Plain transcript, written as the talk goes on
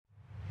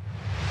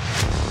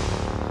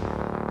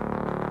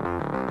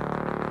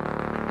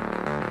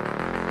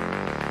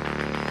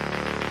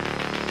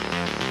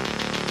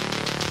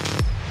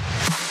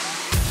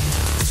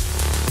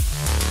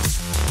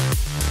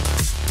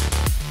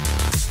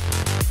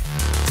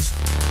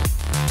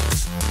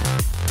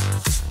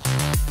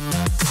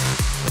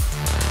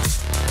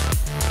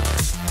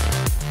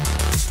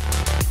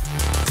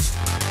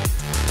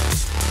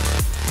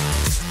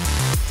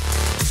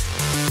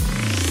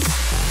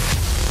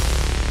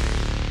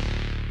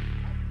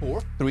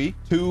4, 3,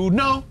 2,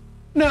 no.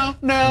 No.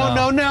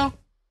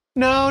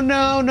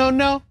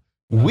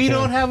 We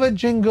don't have a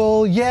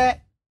jingle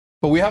yet,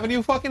 but we have a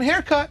new fucking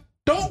haircut,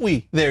 don't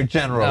we there,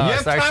 General? No, you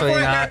it's have time actually for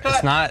a not. haircut?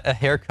 It's not a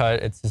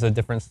haircut. It's just a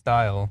different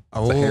style.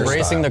 Oh, it's a hairstyle.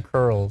 Embracing the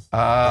curls.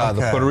 The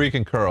Okay. Puerto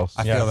Rican curls.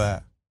 I feel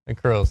that. The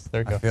curls.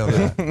 There you go. I feel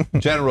that.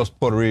 General's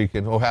Puerto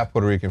Rican, or half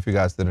Puerto Rican, if you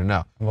guys didn't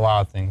know. A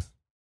lot of things.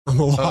 I'm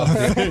a lot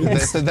of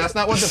things. That's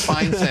not what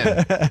defines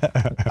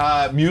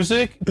him.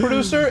 Music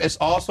producer is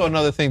also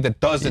another thing that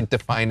doesn't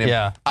define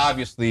him,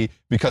 obviously,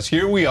 because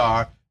here we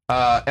are,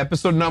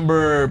 episode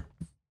number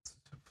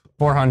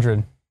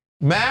 400.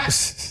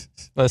 Max.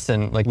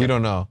 Listen, like We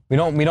don't know. We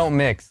don't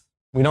mix.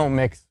 We don't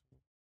mix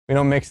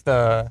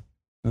the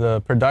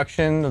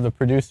production of the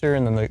producer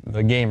and then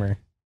the gamer.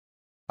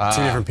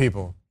 Two different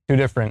people. Two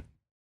different.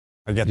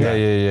 I get Yeah, that.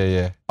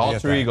 yeah.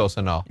 Alter egos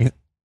and all.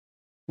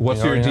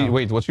 What's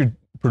what's your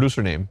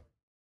producer name?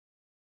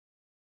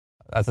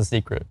 That's a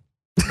secret.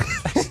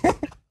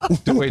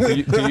 Do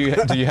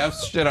you have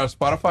shit on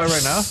Spotify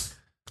right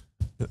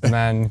now?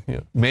 Man,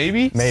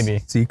 Maybe.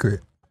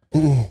 Secret.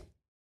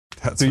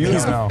 That's Do you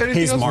he's, have anything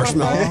he's else on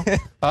Marshmallow. Spotify?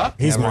 Huh?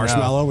 He's Never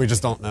Marshmallow. We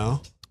just don't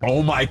know.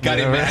 Oh my God!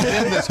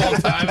 Imagine this whole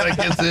time that I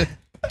get to.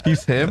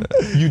 He's him.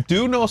 You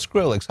do know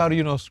Skrillex. How do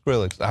you know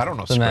Skrillex? I don't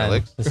know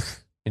Skrillex.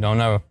 You don't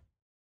know.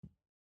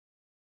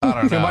 I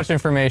don't know. Too much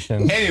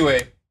information.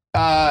 Anyway,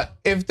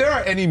 if there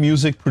are any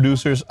music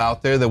producers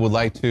out there that would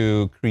like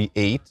to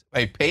create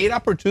a paid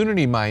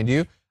opportunity, mind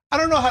you, I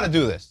don't know how to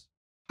do this.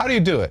 How do you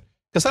do it?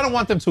 Because I don't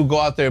want them to go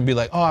out there and be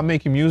like, oh, I'm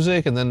making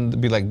music, and then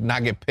be like,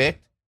 not get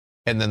picked,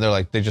 and then they're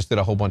like, they just did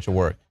a whole bunch of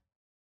work.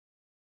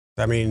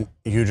 I mean,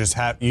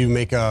 you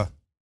make a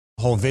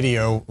whole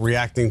video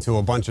reacting to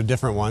a bunch of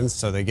different ones,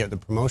 so they get the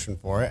promotion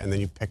for it, and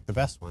then you pick the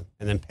best one,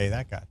 and then pay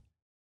that guy.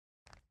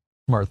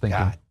 Smart thinking.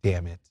 God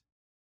damn it.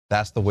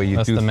 That's the way you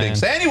That's do the man.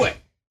 things. Anyway,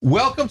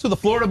 welcome to the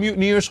Florida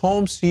Mutineers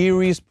Home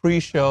Series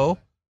pre-show.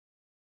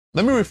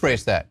 Let me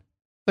rephrase that.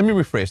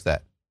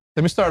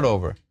 Let me start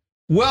over.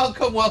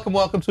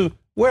 Welcome to,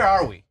 where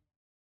are we?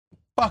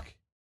 Fuck.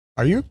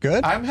 Are you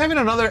good? I'm having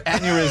another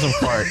aneurysm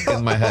fart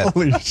in my head.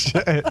 Holy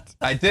shit.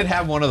 I did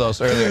have one of those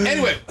earlier.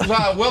 Anyway,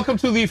 welcome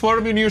to the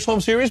Florida Mutineers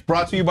Home Series,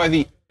 brought to you by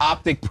the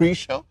OpTic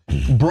Preshow,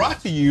 brought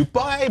to you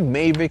by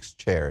Mavix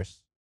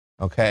Chairs.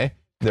 Okay?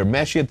 They're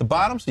meshy at the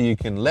bottom, so you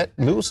can let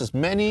loose as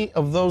many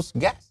of those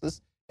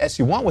gases as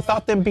you want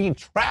without them being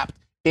trapped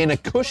in a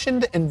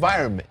cushioned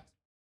environment.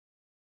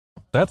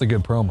 That's a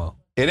good promo.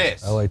 It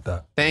is. I like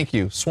that. Thank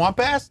you. Swamp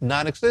ass,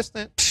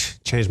 non-existent.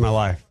 Changed my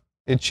life.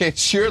 It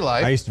changed your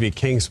life. I used to be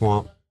King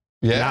Swamp.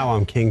 Yeah. Now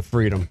I'm King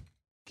Freedom.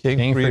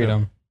 King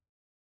Freedom.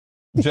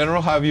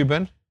 General, how have you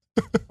been?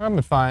 I've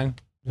been fine.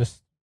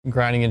 Just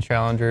grinding in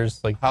challengers.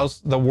 Like How's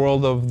the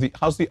underworld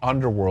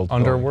going?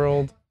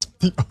 Underworld.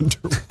 The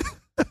Underworld.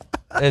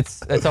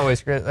 It's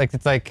always great. Like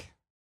it's like,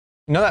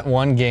 you know that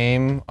one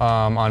game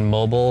on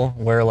mobile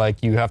where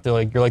like you have to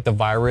like you're like the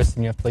virus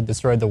and you have to like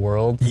destroy the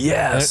world.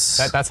 Yes.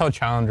 That's how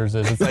challengers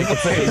is.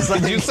 It's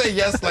like Did you say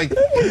yes, like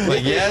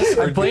yes?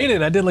 I played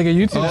it. I did like a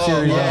YouTube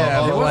series. yeah,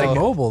 it but was like-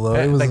 mobile though.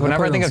 It was like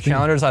whenever I played think on of Steam.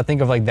 challengers, I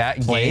think of like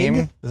that game.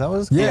 Is that what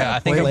it's Yeah, I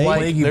think of like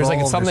Plague there's like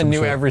Evolved or something some new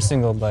shit. every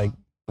single like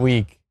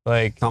week.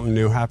 Like Something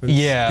new happens?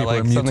 yeah, People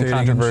like are something mutating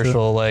and shit.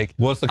 controversial. Like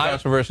What's the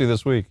controversy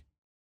this week?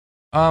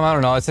 I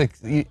don't know. It's like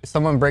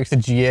someone breaks a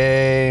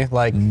GA,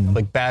 like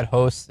bad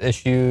host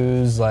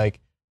issues, like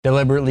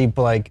deliberately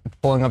like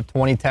pulling up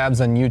 20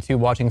 tabs on YouTube,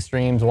 watching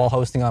streams while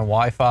hosting on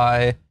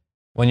Wi-Fi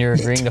when you're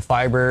agreeing to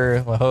fiber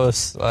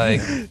hosts.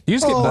 Like You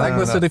just get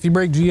blacklisted if you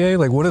break GA.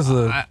 Like, what is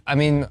the? I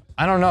mean,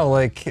 I don't know.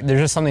 Like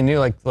there's just something new.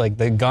 Like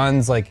the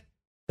guns. Like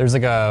there's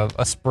like a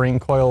spring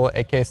coil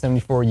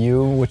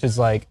AK-74U, which is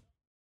like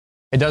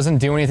it doesn't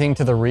do anything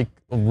to the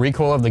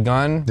recoil of the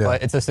gun,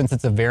 but since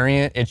it's a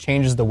variant, it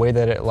changes the way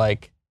that it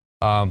like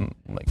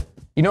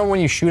you know when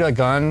you shoot a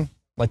gun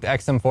like the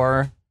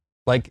XM4,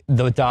 like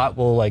the dot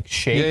will like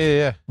shake,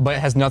 Yeah. but it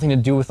has nothing to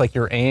do with like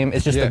your aim.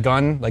 It's just the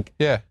gun, like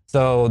Yeah.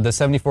 So the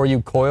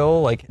 74U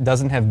coil like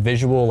doesn't have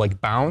visual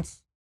like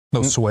bounce.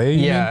 No sway?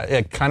 you Yeah,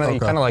 mean? kind of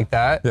Okay. like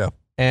that. Yeah.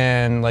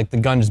 And like the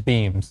gun just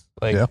beams.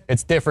 Like Yeah.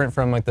 it's different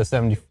from like the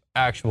 70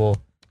 actual.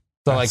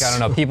 So like I don't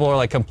know, people are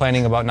like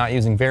complaining about not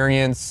using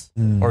variants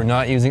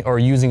or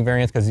using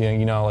variants because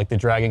you know like the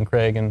Dragon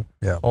Craig and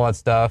all that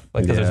stuff,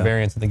 like because there's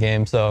variants in the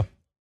game. So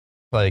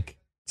like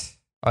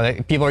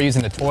people are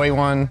using the toy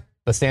one,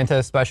 the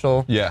Santa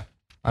special. Yeah.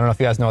 I don't know if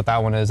you guys know what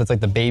that one is. It's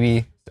like the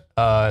baby.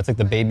 It's like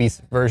the baby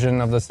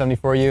version of the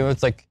 74U.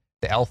 It's like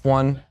the elf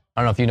one.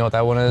 I don't know if you know what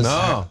that one is.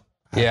 No.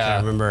 Yeah. I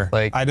can't remember.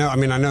 Like I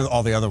know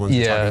all the other ones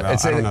you're talking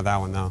about. I don't know that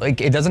one though.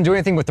 Like it doesn't do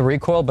anything with the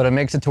recoil, but it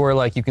makes it to where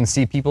like you can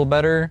see people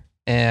better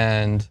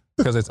and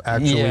Because it's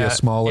actually a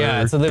smaller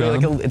it's literally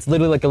gun, like it's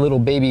literally like a little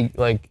baby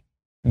like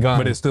gun.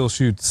 but it still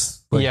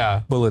shoots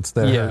like bullets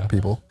that hurt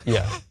people.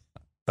 Yeah.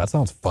 That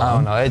sounds fun. I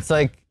don't know. It's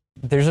like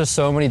there's just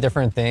so many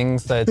different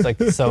things that it's like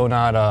so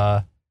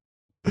not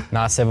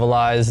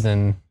civilized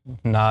and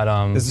not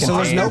So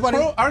there's nobody.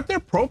 Aren't there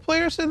pro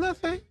players in that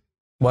thing?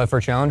 What,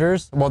 for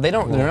challengers? Well, they're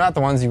not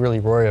the ones you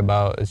really worry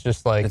about. It's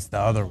just like It's the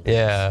other ones.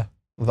 yeah.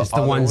 It's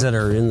the ones that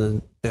are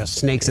in the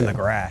snakes in the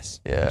grass.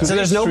 Yeah. So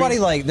there's nobody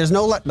there's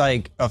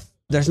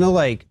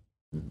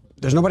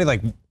nobody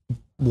like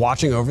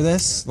watching over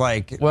this,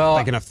 like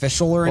an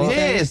official or anything.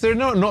 Yeah, is there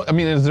no? I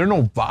mean, is there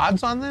no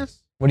VODs on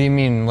this? What do you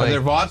mean? Are Like,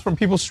 there VODs from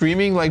people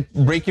streaming, like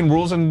breaking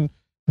rules and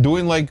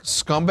doing like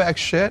scumbag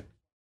shit?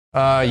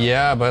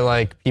 yeah, but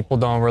like people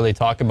don't really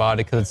talk about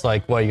it because it's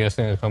like, what, you're just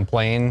gonna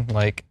complain?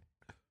 Like,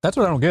 That's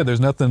what I don't get. There's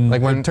nothing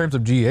Like when- in terms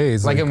of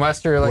GAs. like in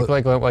Wester,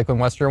 like when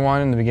Wester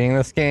won in the beginning of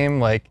this game,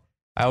 like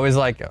I always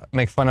like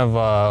make fun of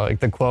like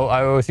the quote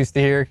I always used to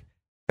hear,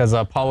 because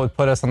Paul would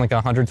put us on like a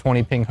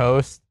 120 ping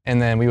host,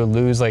 and then we would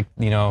lose like,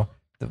 you know,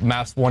 the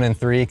maps 1 and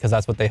 3 because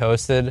that's what they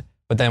hosted.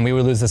 But then we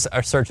would lose this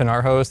our search and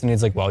our host, and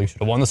he's like, "Well, you should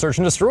have won the search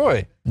and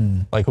destroy.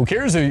 Like, who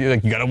cares?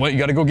 Like, you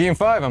gotta go game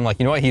 5." I'm like,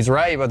 you know what? He's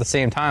right, but at the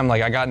same time,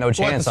 like, I got no chance.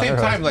 Well, at the same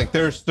time, like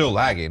they're still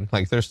lagging,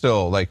 like they're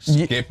still like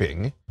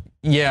skipping.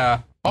 Yeah.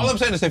 All I'm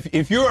saying is,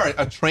 if you're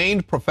a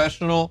trained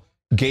professional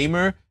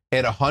gamer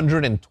at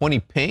 120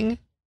 ping,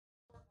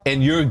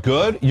 and you're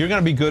good, you're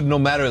gonna be good no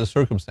matter the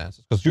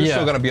circumstances, because you're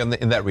still gonna be in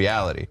that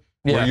reality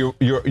where you're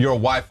a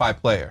Wi-Fi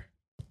player.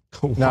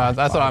 No,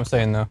 that's what I'm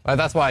saying though.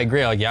 That's why I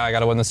agree. Like, yeah, I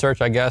gotta win the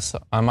search, I guess,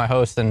 on my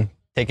host and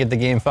take it to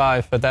game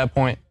 5 at that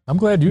point. I'm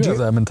glad you have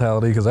that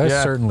mentality, because I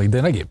certainly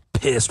did. I get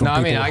pissed. No, when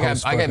I mean,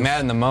 people I get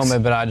mad in the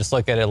moment, but I just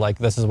look at it like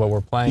this is what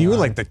we're playing. You were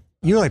like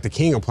the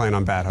king of playing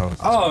on bad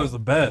hosts. Oh, it was the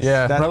best.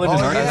 Yeah. When I lived in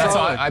Arkansas, That's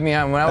why, I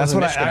mean, when I was That's in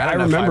what Michigan, I didn't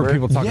have remember fiber.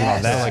 people talking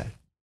about Yes. that. Like,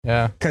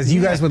 yeah. Because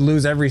you guys would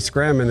lose every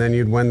scrim and then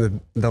you'd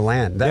win the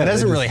land. That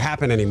doesn't really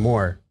happen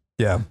anymore.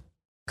 yeah.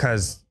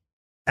 Because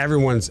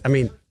everyone's, I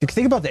mean, you can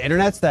think about the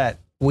internets that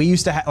we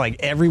used to have, like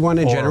everyone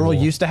in general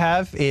Horrible. used to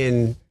have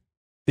in,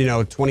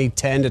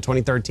 2010 to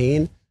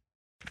 2013.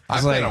 I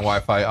It's played like- on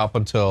Wi-Fi up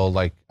until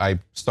like I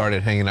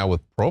started hanging out with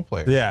pro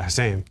players. Yeah,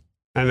 same.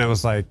 And it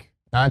was like,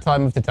 Not until I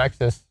moved to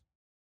Texas.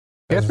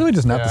 Yeah, it's really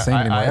just not the Yeah, same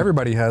anymore.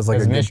 Everybody has like a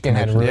Because good Michigan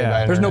had connection. really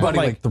bad There's internet. nobody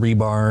But, like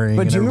 3-barring.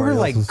 but and do you remember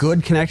everybody like else is-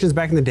 good connections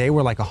back in the day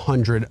were like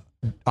 100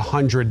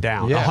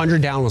 down? Yeah.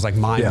 100 down was like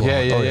mind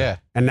blowing. Yeah.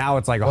 And now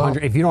it's like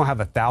 100. If you don't have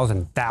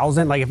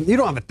 1,000, like if you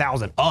don't have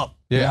 1,000 up,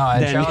 Yeah. No,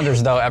 and Then-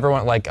 challengers though,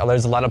 everyone like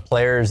there's a lot of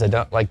players that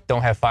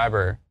don't have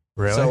fiber.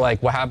 Really? So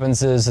like what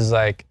happens is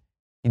like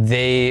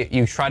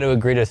you try to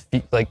agree to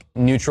like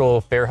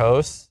neutral fair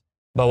hosts,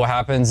 but what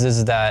happens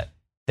is that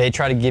they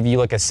try to give you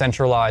like a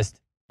centralized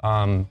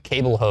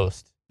cable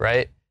host,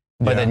 right?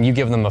 But then you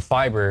give them a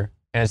fiber,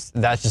 and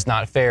that's just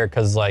not fair,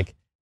 because like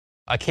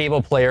a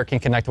cable player can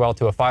connect well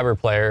to a fiber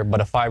player, but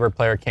a fiber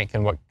player can't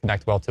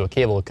connect well to a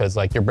cable, because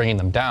like you're bringing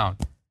them down.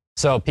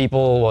 So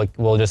people like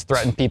will just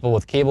threaten people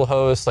with cable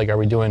hosts. Like, are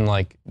we doing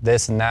like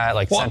this and that,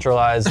 like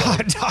centralized?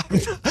 Like,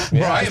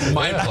 Bro, I am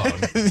mind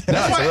blown.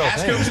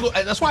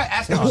 That's why I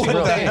ask every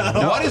single day,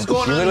 what is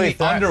going on in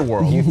the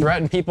underworld? You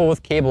threaten people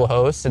with cable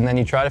hosts, and then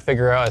you try to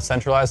figure out a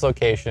centralized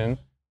location.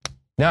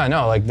 No,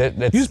 like that.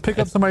 You just pick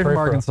up somebody from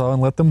Arkansas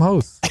and let them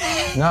host.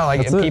 No,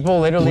 like That's it. people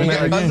literally. We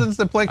got cousins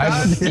that play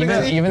COD.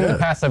 Even in the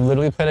past, I've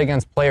literally played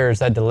against players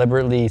that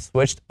deliberately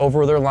switched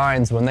over their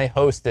lines when they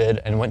hosted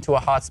and went to a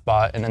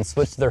hotspot, and then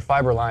switched their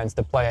fiber lines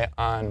to play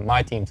on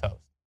my team's host.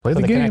 Play So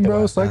the they game, connected bro.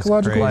 well.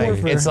 Psychological crazy.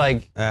 warfare. It's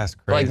like, that's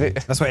crazy.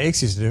 Like that's what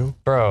Aches used to do.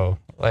 bro,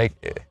 like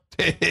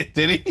Did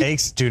he?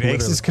 Aches, dude,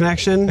 Aches'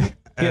 connection.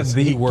 He has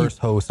the worst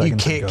host I You can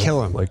can't think of.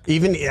 kill him. Like,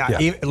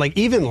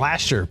 Even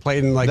last year,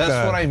 played in like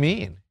That's what I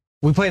mean.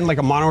 we played in like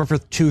a Modern Warfare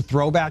 2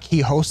 throwback.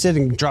 He hosted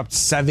and dropped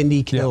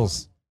 70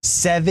 kills.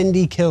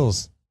 70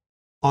 kills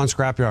on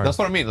Scrapyard. That's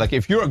what I mean. Like,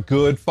 if you're a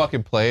good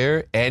fucking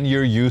player and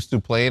you're used to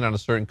playing on a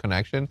certain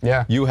connection,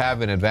 you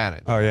have an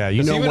advantage. Oh yeah,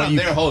 you know even what on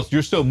their host,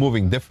 you're still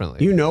moving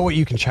differently. you know what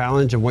you can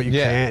challenge and what you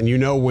can't, and you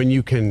know when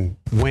you can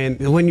win,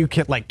 when you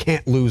can't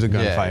lose a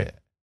gunfight. Yeah.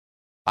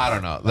 I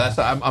don't know.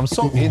 I'm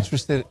so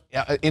interested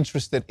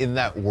in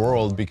that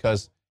world,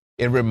 because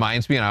it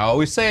reminds me, and I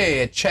always say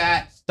it,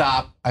 chat,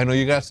 stop. I know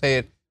you gotta say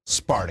it,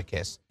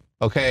 Spartacus.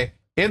 Okay?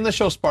 In the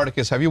show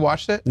Spartacus, have you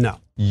watched it? No.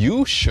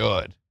 You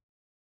should.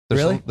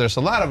 Really? There's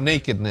a lot of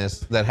nakedness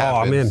that Oh,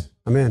 happens.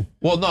 I'm in.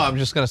 Well, no, I'm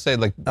just gonna say,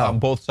 like, on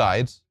both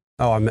sides.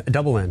 Oh, I'm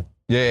double in.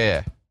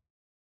 Yeah.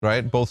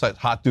 Right? Both sides.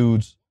 Hot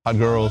dudes, hot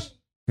girls.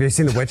 Have you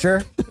seen The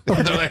Witcher?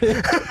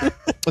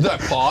 Did I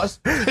pause?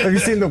 Have you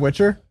seen The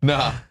Witcher?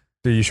 No.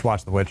 Dude, you should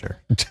watch The Witcher.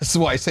 Just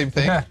why? Same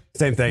thing?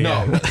 Same thing.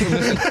 No.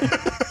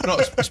 Yeah. No,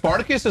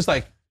 Spartacus is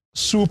like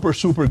super,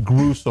 super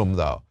gruesome,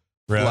 though.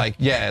 Really? Like,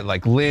 yeah,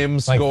 like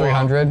limbs like go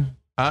 300.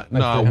 out. No,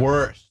 300.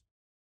 worse.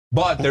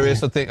 But there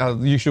is a thing,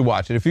 you should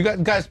watch it. If you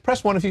guys,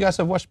 press 1 if you guys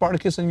have watched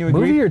Spartacus and you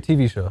agree. movie or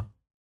TV show?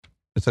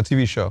 It's a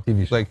TV show.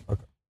 TV show. Like,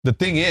 Okay. the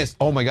thing is,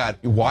 oh my God,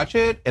 you watch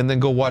it and then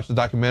go watch the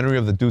documentary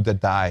of the dude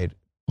that died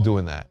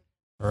doing that.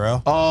 For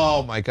real?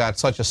 Oh my God,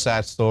 such a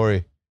sad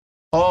story.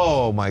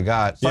 Oh my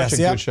God, such a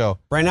good show.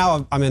 Right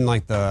now, I'm in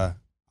like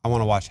I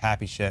want to watch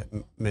happy shit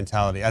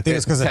mentality. I think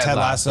it's because of Ted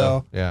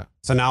Lasso. Yeah.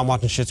 So now I'm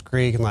watching Schitt's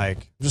Creek and like,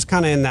 I'm just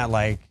kind of in that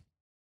like,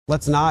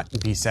 let's not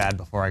be sad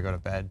before I go to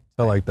bed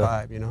I like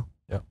that. vibe, you know?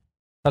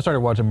 I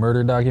started watching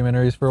murder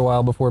documentaries for a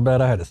while before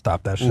bed. I had to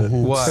stop that shit.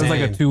 What? It was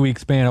like a 2-week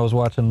span. I was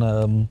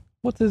watching,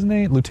 what's his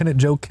name? Lieutenant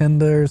Joe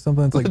Kenda or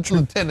something. It's like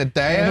Lieutenant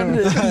Dan.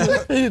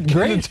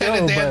 great show,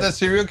 Lieutenant Dan, but- the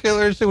serial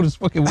killer, shit with his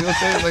fucking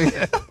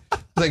wheelchair.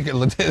 Like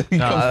Lieutenant, he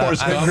comes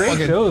Forrest Gump, great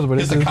fucking shows, but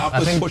his it's just-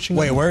 accomplice pushing.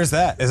 Wait, him. where is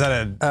that? Is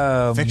that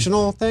a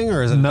fictional thing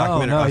or is it a No,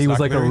 documentary? no, It's he was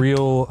like a documentary?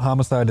 real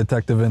homicide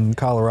detective in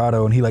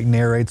Colorado, and he like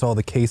narrates all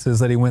the cases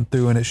that he went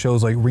through, and it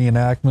shows like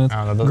reenactments.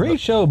 I don't know, Great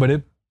show, but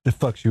it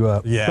fucks you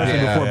up. Yeah, Especially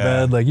yeah, before yeah.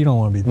 bed, like you don't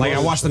want to be. Like I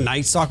watched the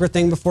Night Stalker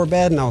thing before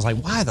bed, and I was like,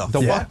 "Why the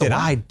fuck did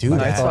I do Night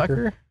that?"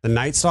 Stalker? The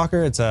Night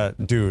Stalker. It's a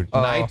dude.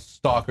 Night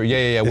Stalker.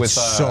 Yeah. it's With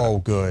so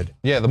good.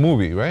 yeah, the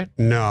movie, right?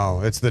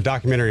 No, it's the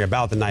documentary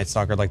about the Night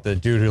Stalker, like the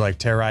dude who like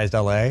terrorized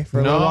LA for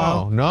a little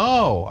while.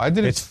 No, I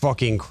didn't. It's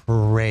fucking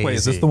crazy. Wait,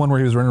 is this the one where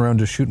he was running around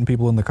just shooting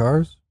people in the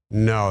cars?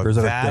 No, Or is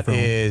that a that different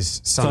one?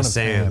 is Son of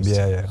Sam's.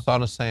 Yeah.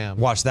 Son of Sam.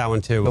 Watch that one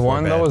too. The before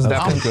one bed. that was I'm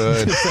definitely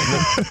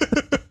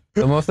good.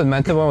 the most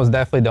demented one was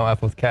definitely Don't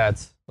F with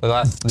Cats. The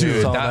last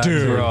Dude, that,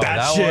 dude, bro,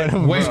 that shit-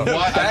 one, Wait, bro.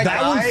 what? That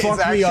That one guy is fucked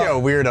me actually up. a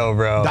weirdo,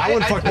 bro. That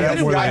one fucked me up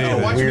more than I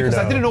didn't watch it because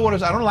I Weirdo. didn't know what it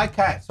was. I don't like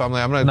cats, so I'm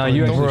like, I'm not. No,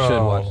 you actually Bro.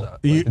 should watch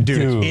that.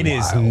 Dude, it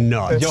is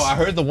nuts. Yo, I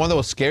heard the one that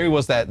was scary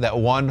was that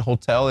one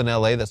hotel in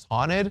LA that's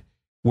haunted,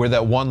 where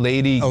that one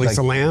lady.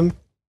 Elisa like, Lamb.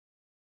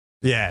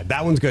 Yeah,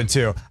 that one's good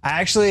too.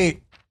 I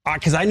actually,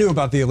 because I knew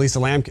about the Elisa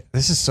Lamb.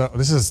 This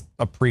is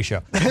a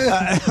pre-show.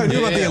 I knew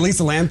about the Yeah.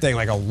 Elisa Lamb thing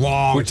like a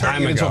long we're time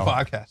turning it into a ago.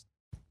 podcast.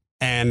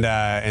 And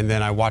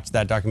then I watched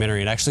that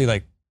documentary and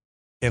actually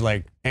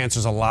it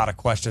answers a lot of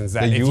questions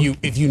that That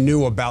if you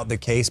knew about the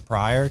case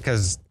prior,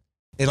 because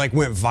it like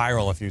went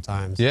viral a few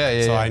times.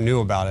 Yeah. So I knew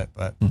about it,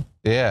 but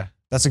Yeah.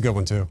 that's a good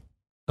one too.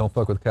 Don't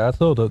fuck with cats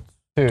though. That's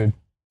Dude.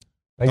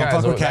 That Don't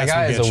fuck with that cats,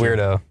 guy we is a get you.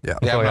 weirdo. yeah.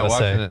 Yeah, all I'm I not gotta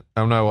watching say. it.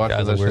 I'm not watching it.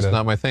 Guy's a That's just weirdo.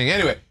 not my thing.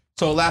 Anyway,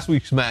 so last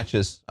week's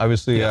matches,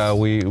 obviously, Yes.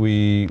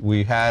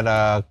 we had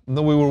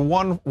no, we were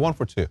one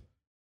for two.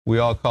 We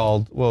all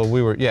called. Well,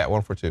 we were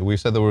 1 for 2. We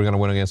said that we were going to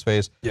win against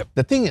FaZe. Yep.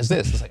 The thing is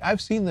this: it's like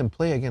I've seen them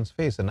play against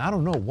FaZe, and I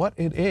don't know what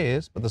it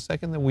is, but the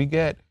second that we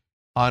get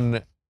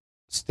on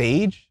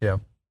stage, Yeah.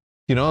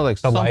 you know, like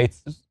The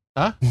lights.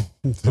 huh?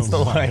 It's the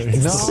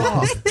lights.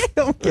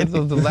 No,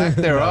 the lack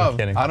thereof.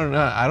 kidding. I don't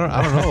know. I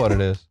don't know what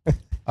it is.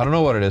 I don't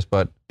know what it is,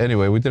 but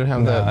anyway, we didn't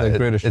have Nah, the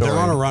greatest show. They're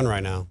on a run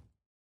right now.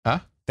 Huh?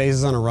 FaZe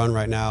is on a run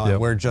right now, and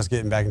Yep. we're just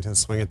getting back into the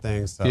swing of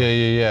things. So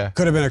Yeah.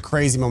 could have been a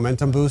crazy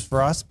momentum boost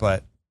for us,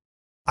 but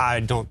I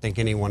don't think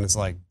anyone is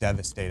like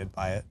devastated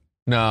by it.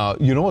 No,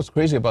 you know what's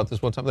crazy about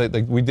this one time?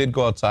 Like we did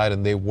go outside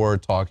and they were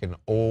talking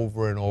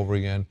over and over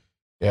again.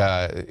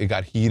 Yeah, it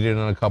got heated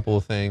on a couple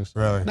of things.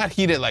 Really? Not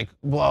heated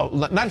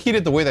not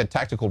heated the way that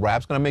Tactical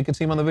Rap's gonna make it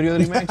seem on the video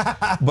that he makes,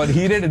 but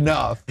heated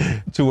enough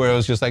to where it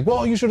was just like,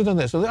 well, you should have done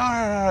this. So,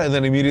 and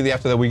then immediately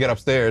after that, we get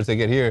upstairs, they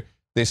get here,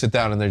 they sit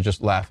down and they're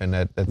just laughing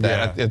at that.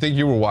 Yeah. I think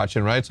you were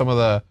watching, right? Some of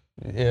the.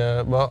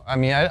 Yeah, well, I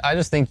mean, I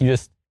just think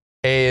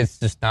it's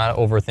just not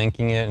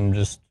overthinking it and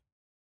just,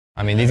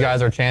 I mean, these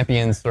guys are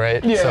champions,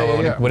 right? Yeah,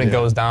 so yeah. when it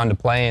goes down to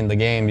playing the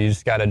game, you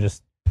just got to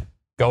just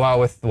go out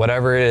with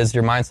whatever it is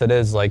your mindset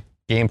is, like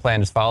game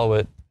plan, just follow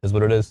it, is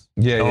what it is.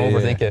 Yeah, Don't yeah,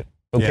 overthink it.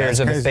 Who Yeah, cares it's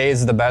if crazy. FaZe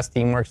is the best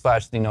teamwork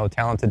 /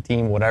 talented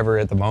team, whatever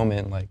at the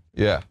moment, like,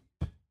 Yeah.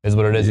 is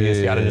what it is. You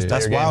just got to Yeah, just play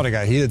That's your wild. game. It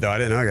got heated though. I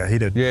didn't know it got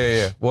heated.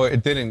 Yeah. Well,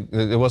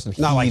 it wasn't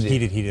heated. Not like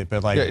heated,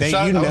 but like Yeah, so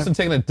I wasn't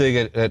taking a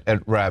dig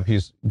at Rap.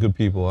 He's good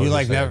people. I you was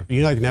like just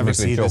saying. never Making a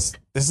see joke. this.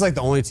 This is like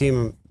the only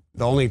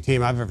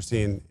team I've ever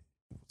seen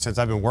since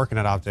I've been working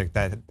at OpTic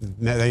that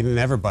they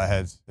never butt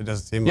heads. It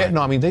doesn't seem Yeah, like.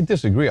 no, I mean they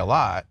disagree a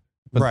lot.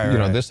 But Right, you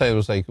know, right. this side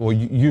was like, well,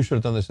 you should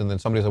have done this, and then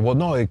somebody said, well,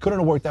 no, it couldn't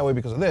have worked that way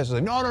because of this. It's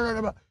like, no,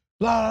 blah,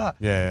 blah.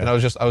 Yeah. And I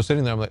was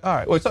sitting there, I'm like, all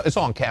right, well, it's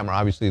all on camera,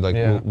 obviously. Like,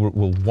 Yeah.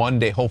 we'll one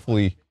day,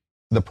 hopefully,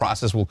 the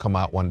process will come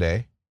out one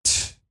day.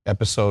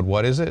 Episode,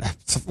 what is it?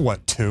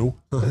 What 2?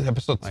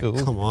 Episode Like, 2.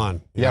 come on.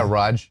 Yeah,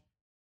 Raj.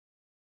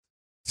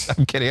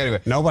 I'm kidding.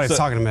 Anyway, Nobody's So-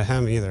 talking about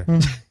him either.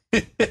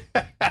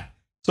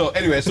 So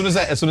anyway, as soon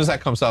as that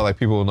comes out, like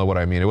people will know what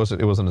I mean. It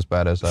wasn't as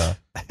bad as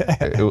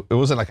it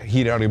wasn't like a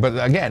heated argument.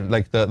 But again,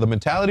 like the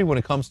mentality when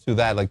it comes to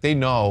that, like they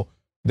know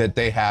that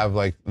they have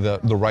like the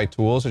right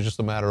tools. It's just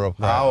a matter of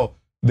how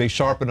they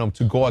sharpen them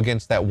to go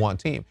against that one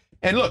team.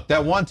 And look,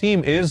 that one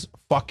team is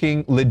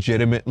fucking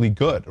legitimately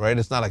good, right?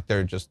 It's not like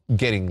they're just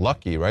getting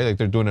lucky, right? Like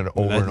they're doing it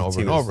over and over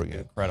and over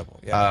again.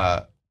 Incredible.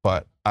 Yeah.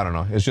 But I don't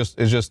know. It's just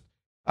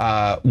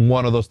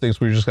one of those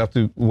things where you just have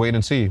to wait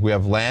and see. We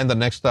have LAN the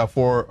next 4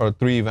 or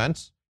 3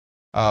 events,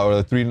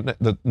 or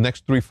the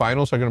next 3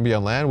 finals are going to be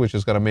on LAN, which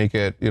is going to make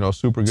it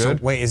super So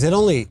good. wait, is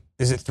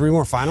it 3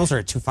 more finals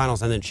or 2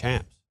 finals and then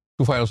champs?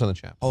 2 finals and the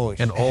champ. Holy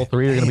and shit. all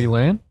 3 are gonna be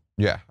LAN.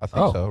 Yeah, I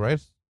think Oh. so, right?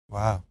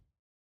 Wow.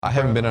 I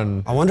haven't been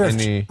on I wonder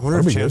any. if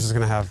that'd be champs good. is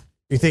gonna have.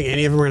 You think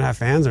any of them are gonna have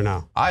fans or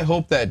no? I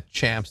hope that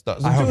champs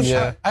does. I hope Dude,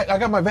 so. I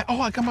got my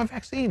I got my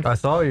vaccine. I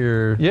saw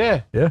your.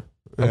 Yeah, Yeah.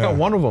 I got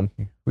one of them.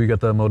 We got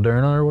the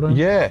Moderna or whatever.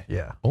 Yeah.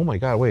 Yeah. Oh my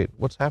God! Wait,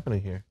 what's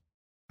happening here?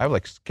 I have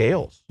like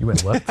scales. You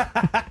went left.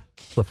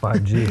 It's the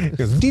 5G.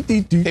 Because deep.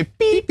 Hey,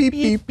 beep beep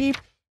beep beep.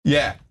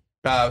 Yeah.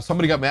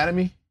 Somebody got mad at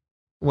me.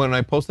 when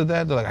I posted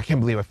that. They're like, I can't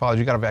believe I followed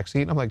you. Got a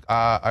vaccine? I'm like,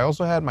 I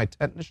also had my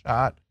tetanus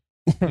shot.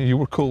 You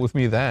were cool with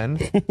me then,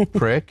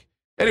 prick.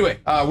 Anyway,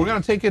 we're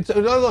gonna take it.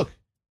 Look,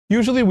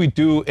 usually we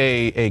do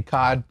a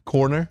COD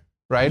corner,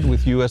 right,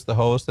 with you as the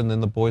host, and then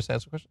the boys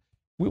ask a question.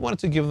 We wanted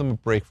to give them a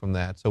break from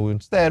that, so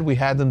instead we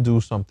had them do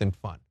something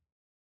fun.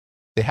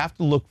 They have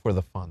to look for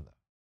the fun, though.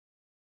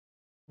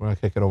 We're gonna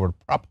kick it over to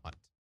Prop Hunt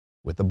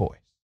with the boys.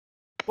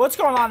 What's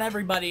going on,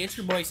 everybody? It's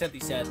your boy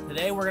Sethy Seth.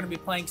 Today we're going to be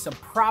playing some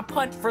Prop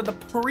Hunt for the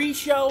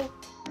pre-show.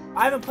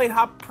 I haven't played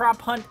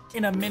Prop Hunt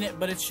in a minute,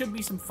 but it should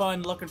be some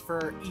fun looking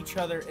for each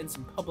other in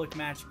some public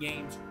match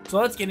games. So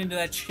let's get into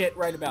that shit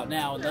right about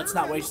now, and let's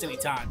not waste any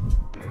time.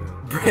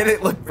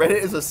 Brennan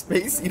is a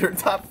space eater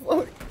top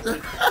float.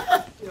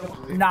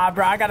 Nah,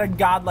 bro, I got a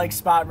godlike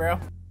spot, bro.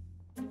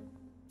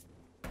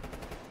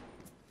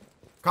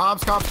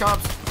 Comms.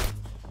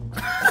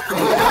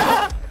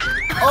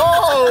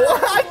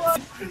 Oh!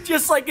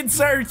 Just like in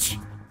Search.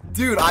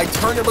 Dude, I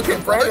turned to look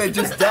at Brennan and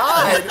just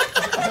died.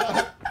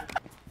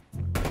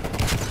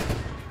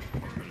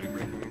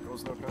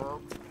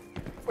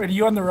 Wait, are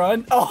you on the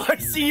run? Oh, I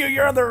see you.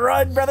 You're on the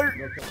run,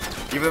 brother.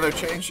 Even though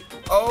change.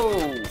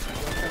 Oh!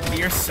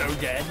 You're so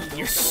dead.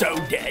 You're so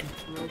dead.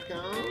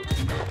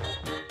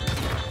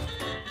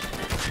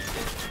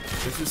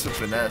 This is some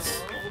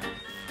finesse.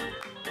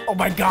 Oh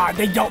my god,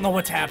 they don't know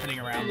what's happening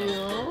around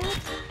them.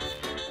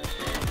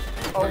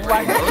 Oh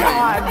my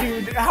god,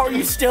 dude, how are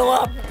you still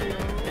up?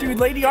 Dude,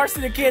 Lady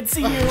Arsenic can't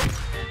see you.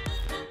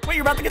 Wait,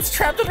 you're about to get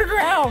trapped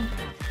underground.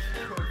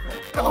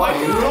 Oh my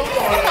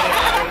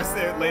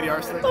god. Lady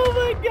Arsenic. Oh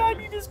my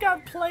god, you just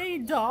got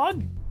played,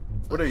 dog.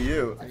 What are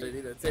you? I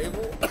need a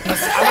table.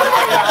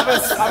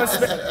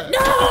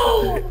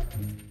 No!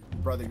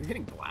 Brother, you're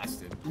getting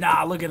blasted.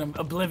 Nah, look at him,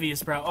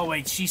 oblivious, bro. Oh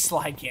wait, she's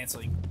slide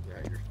canceling.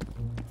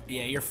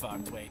 Yeah, you're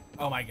fucked. Wait.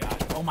 Oh my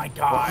god. Oh my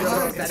god.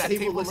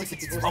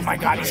 Oh my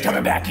god, he's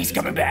coming back. He's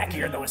coming back.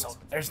 Hear the whistle.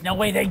 There's no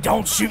way they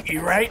don't shoot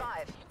you, right?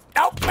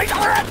 Nope. Please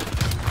don't run.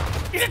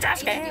 He's a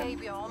trash can.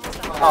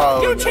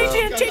 Oh, You change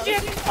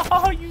it.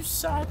 Oh, you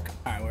suck.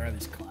 Alright, where are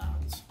these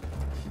clowns?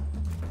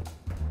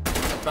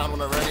 Found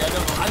one already.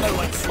 I know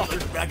like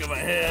something's back of my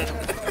head.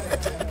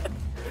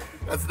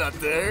 That's not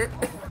there.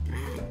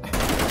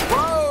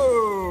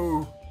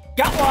 Whoa!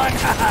 Got one.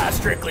 Haha,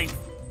 Strictly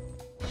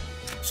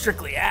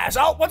ass.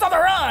 Oh, what's on the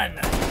run?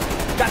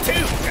 Got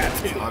two.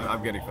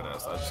 I'm getting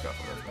finessed. I just got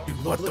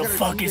finessed. What the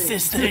fuck is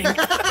this thing?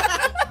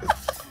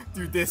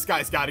 Dude, this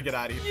guy's got to get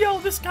out of here. Yo,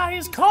 this guy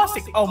is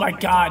caustic. Oh my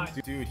god.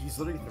 Dude, he's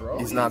literally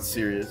throwing. He's not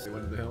serious. Oh my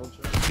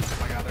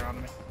god, they're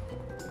on me.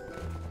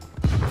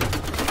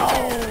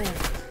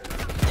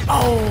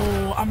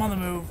 Oh, I'm on the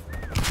move.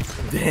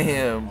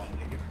 Damn.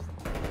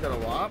 Got a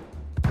whop?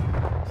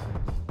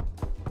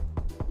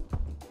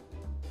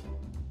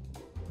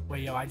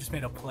 Wait, yo, I just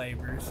made a play,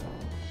 Bruce.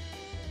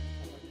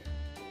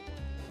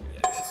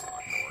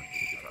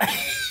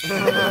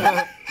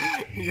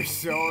 You're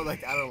so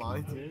like out of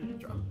line, dude.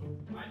 Drop.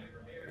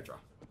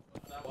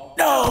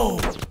 No!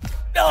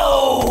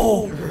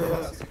 No!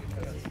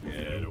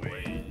 Get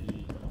away.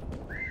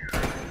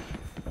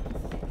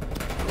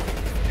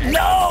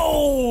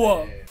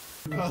 No!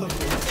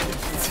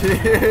 Dude!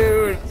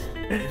 Dude!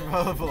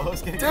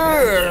 Thank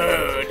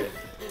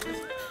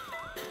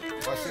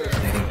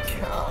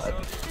God.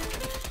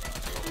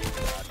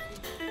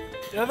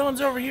 The other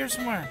one's over here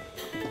somewhere.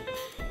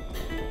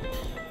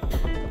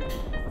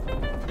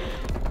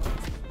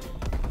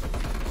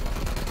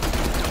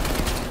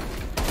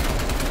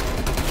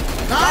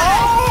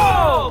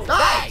 Oh!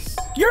 Nice!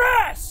 Your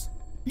ass!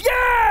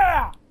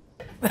 Yeah!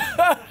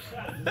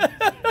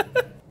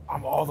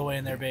 I'm all the way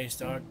in their base,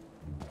 dog.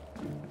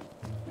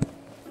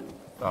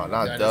 Oh,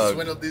 not Doug.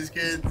 Swindled these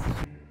kids.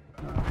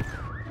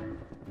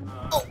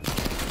 Oh!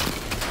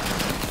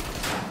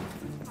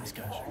 These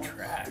guys are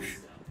trash.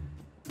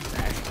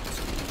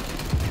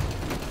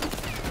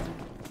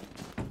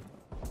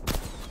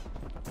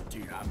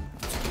 Dude,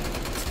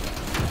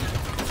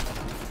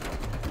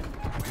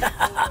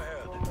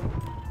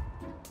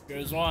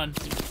 Goes one.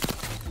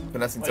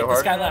 Finessing Wait, so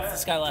hard.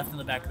 This guy left in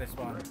the back of their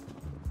spawn.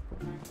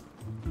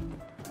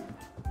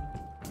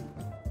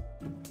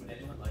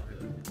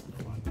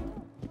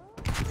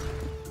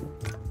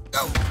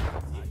 Oh.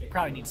 You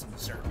probably need some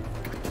dessert.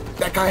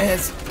 That guy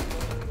has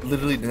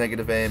literally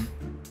negative aim.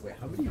 Wait,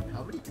 how many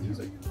keys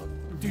are you talking?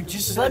 Dude,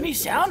 just let me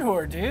sound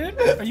whore, dude.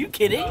 Are you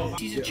kidding?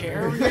 She's a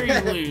chair over here, you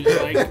lose.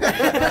 Like,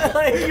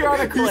 like you're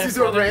on a cliff. This is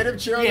a random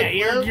chair on the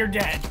cliff? You're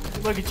dead.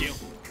 Look at you.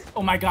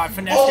 Oh my god,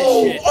 finesse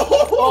this shit.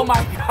 Oh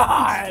my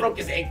god. Broke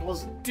his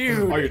ankles.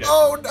 Dude. Oh, you're dead.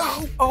 Oh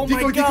no! Oh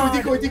my god.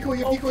 Decoy,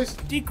 you have decoys.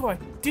 Decoy.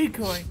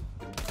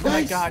 Oh my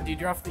Nice. god, dude,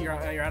 you're out of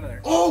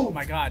there. Oh!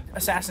 my god,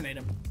 assassinate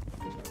him.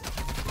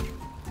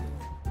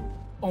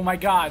 Oh my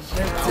god,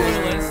 they're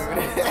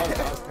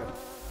clueless.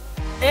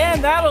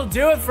 And that'll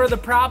do it for the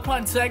prop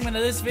hunt segment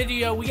of this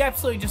video. We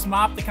absolutely just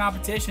mopped the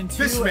competition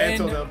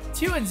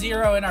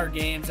 2-0 in our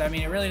games. I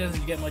mean, it really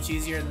doesn't get much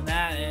easier than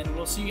that, and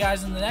we'll see you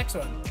guys in the next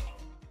one.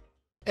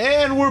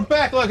 And we're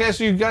back. Look, as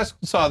you guys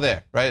saw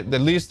there, right?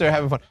 At least they're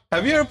having fun.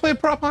 Have you ever played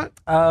Prop Hunt?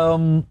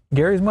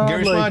 Gary's Mod?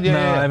 Gary's Mod, yeah, No,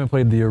 yeah. I haven't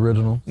played the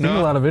original. Seen No?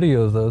 a lot of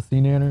videos, though.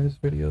 C-Nanners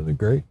videos are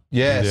great.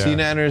 Yeah, Yeah.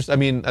 C-Nanners. I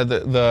mean,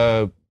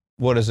 the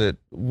what is it?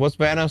 What's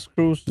Vanos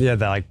Cruise? Yeah,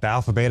 the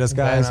Alpha Betas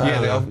guys.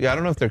 Vanos. Yeah, I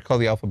don't know if they're called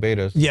the Alpha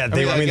Betas. Yeah,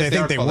 they, I mean, guess they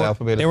think are they called were. the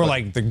Alpha Betas, They were but-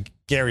 like the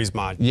Gary's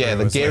Mod. Yeah,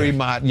 the was Gary like-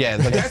 Mod. Yeah,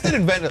 the guys that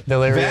invented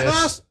Delirious.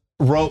 Vanos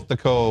wrote the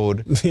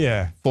code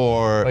Yeah.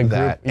 for Like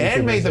that group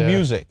and made the YouTubers, yeah.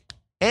 music.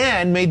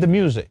 And made the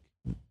music.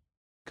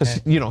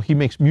 Because, you know, he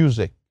makes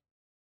music.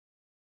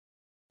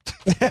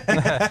 And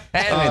made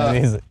the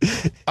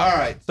music. All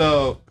right,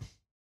 so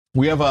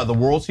we have the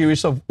World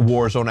Series of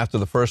Warzone after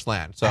the first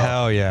land. So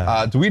Hell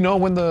yeah. do we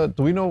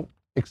know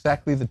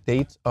exactly the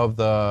dates of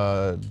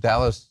the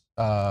Dallas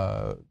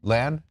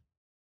land?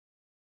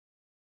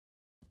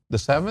 The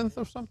 7th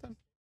or something?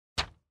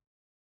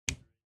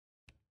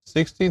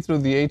 16th through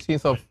the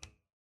 18th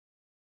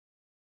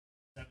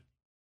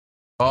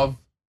of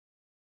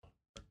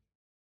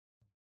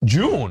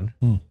June.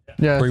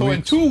 Yeah. Three So in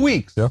weeks. 2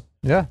 weeks. Yeah.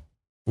 Yeah.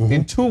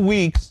 In 2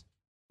 weeks,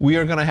 we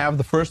are going to have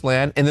the first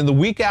land, and then the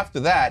week after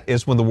that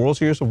is when the World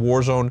Series of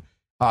Warzone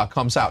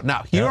comes out.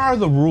 Now, here are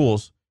the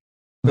rules.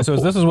 So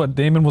this is what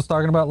Damon was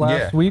talking about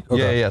last week?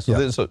 Yeah. So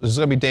this is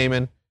going to be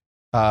Damon,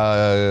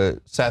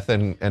 Seth,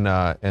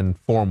 and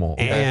Formal.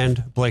 Okay?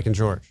 And Blake and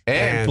George.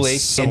 And Blake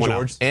and someone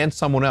George else. and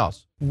someone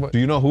else. Do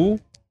you know who?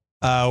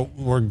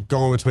 We're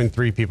going between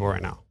 3 people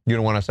right now. You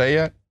don't want to say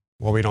yet?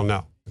 Well, we don't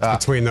know.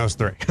 It's between those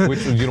 3.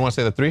 Which you don't want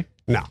to say the 3?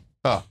 No.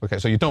 Oh, okay.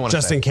 So you don't want to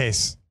Just say. in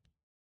case.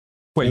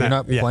 Wait, No, you're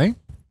not yeah. playing?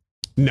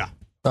 No.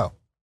 Oh,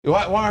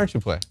 Why aren't you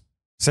playing?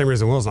 Same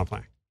reason Will's not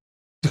playing.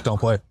 don't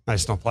play. I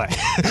just don't play.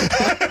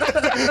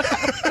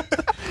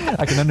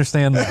 I can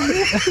understand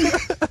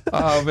that.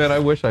 Oh man, I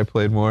wish I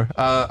played more.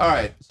 All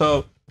right,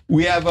 so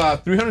we have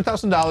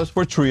 $300,000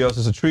 for trios.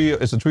 It's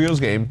a trios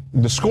game.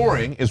 The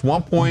scoring is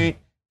 1 point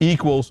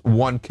equals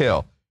 1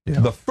 kill. Yeah.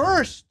 The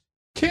first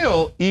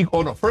kill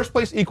first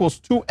place equals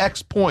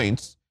 2x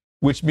points,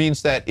 which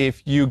means that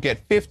if you get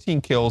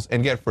 15 kills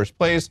and get first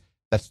place,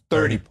 that's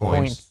 30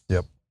 points.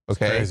 Yep.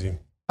 Okay. Crazy.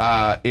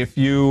 If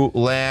you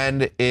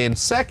land in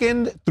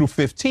second through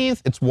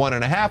 15th, it's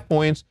 1.5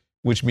 points,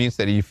 which means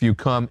that if you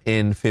come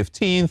in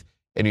 15th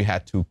and you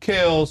had 2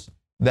 kills,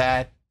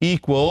 that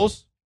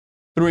equals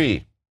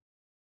 3.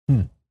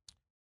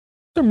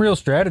 Some real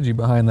strategy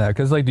behind that.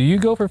 Because, like, do you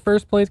go for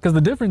first place? Because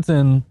the difference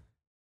in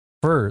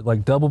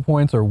like double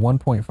points or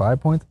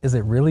 1.5 points, is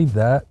it really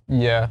that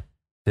Yeah.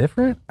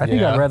 different? I think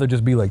Yeah. I'd rather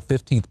just be like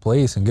 15th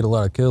place and get a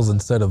lot of kills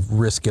instead of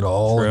risk it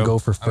all True. and go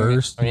for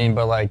first. I mean,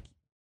 but like,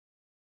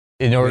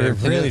 in order it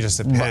to really just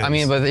depends. I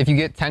mean, but if you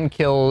get 10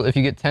 kills,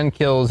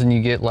 and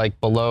you get like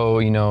below,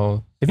 if you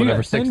whatever, got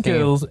 10 16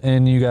 kills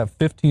and you got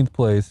 15th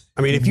place,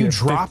 I mean, if you get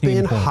drop 15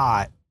 in points.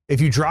 hot,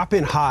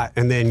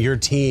 and then your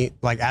team,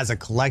 like as a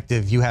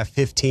collective, you have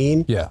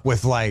 15. Yeah.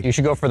 With like, you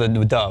should go for the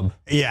dub.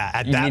 yeah,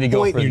 at you that need to go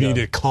point, for you the- need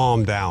to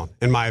calm down,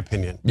 in my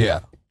opinion. Yeah.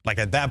 Like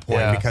at that point,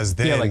 Yeah. because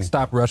then. yeah, like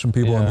stop rushing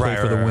people and Yeah. play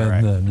for the win.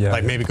 right. Then yeah,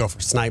 Like maybe go for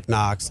snipe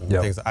knocks and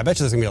Yep. things. I bet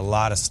you there's gonna be a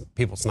lot of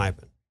people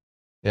sniping.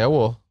 Yeah,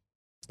 well,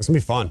 It's gonna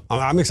be fun.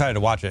 I'm excited to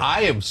watch it.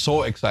 I am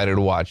so excited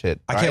to watch it.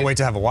 I can't wait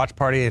to have a watch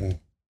party and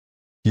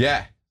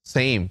Yeah,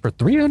 same. for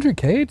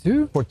 300K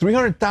too. For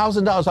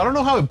 $300,000. I don't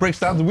know how it breaks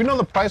down. Do we know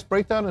the price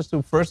breakdown as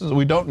to first?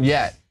 We don't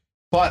yet.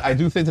 But I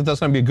do think that that's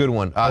going to be a good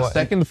one.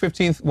 Second to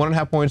 15th,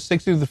 1.5 points.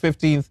 16th to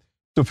 15th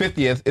to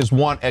 50th is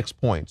 1x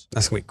points.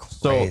 that's gonna be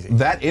So crazy.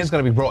 that is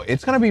going to be, bro,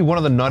 it's going to be one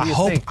of the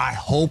nuttiest things. I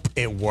hope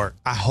it works.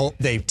 I hope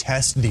they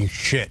test the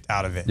shit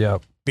out of it.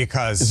 Yep.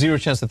 Because Zero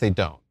chance that they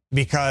don't.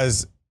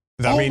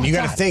 I mean, my you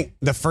got to God. think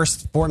the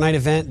first Fortnite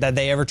event that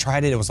they ever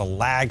tried it was a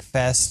lag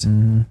fest.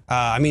 Mm-hmm.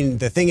 I mean,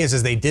 the thing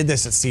is they did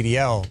this at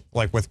CDL,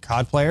 like with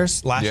COD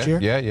players last year.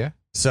 Yeah.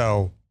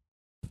 So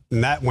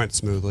and that went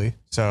smoothly.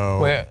 So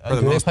Wait, for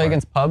the do they most play part.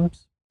 against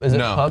pubs? Is it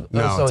No. pub?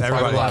 No, so it's it's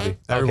everybody. private lobby.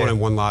 Everyone Okay. in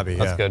one lobby.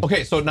 That's yeah. good.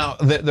 Okay, so now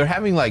they're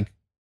having like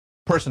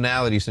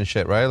personalities and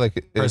shit, right?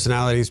 Like,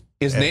 Personalities.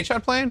 is Yeah. Nate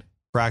Shot playing?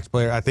 Frax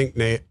player. I think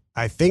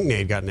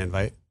Nate got an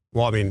invite.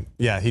 Well, I mean,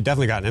 yeah, he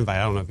definitely got an invite.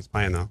 I don't know if he's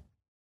playing though.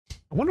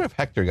 I wonder if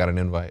Hector got an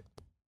invite.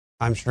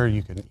 I'm sure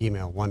you can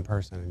email one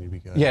person and you'd be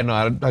good. Yeah, no,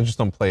 I just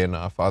don't play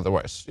enough.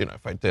 Otherwise,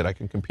 if I did, I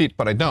can compete,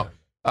 but I don't.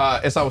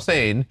 As I was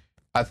saying,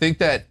 I think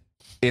that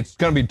it's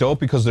going to be dope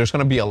because there's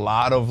going to be a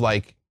lot of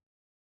like,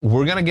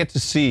 we're going to get to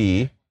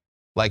see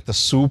like the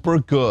super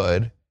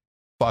good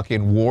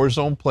fucking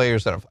Warzone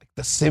players that are like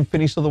the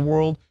Symphonies of the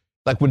world.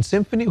 Like when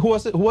Symphony, who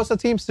was the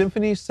team?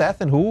 Symphony,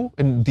 Seth, and who?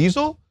 And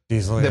Diesel?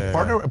 Diesel. The yeah,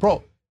 partner,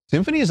 bro,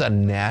 Symphony is a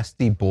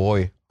nasty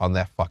boy on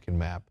that fucking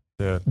map.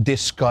 Yeah.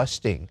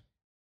 Disgusting,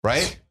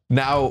 right?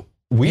 Now,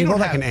 we People don't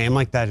that have, can aim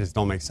like that just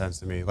don't make sense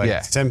to me. Like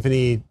Yeah.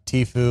 Symphony,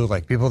 Tfue,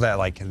 like people that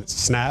like can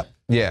snap,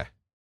 yeah.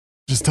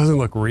 just doesn't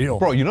look real.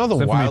 Bro, you know the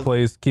Symphony wild,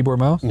 plays keyboard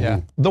mouse. Yeah.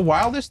 the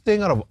wildest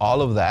thing out of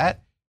all of that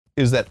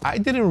is that I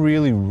didn't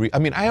really, I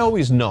mean, I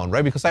always known,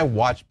 right? Because I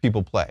watched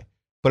people play.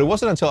 But it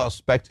wasn't until I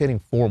was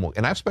spectating Formal.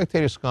 And I've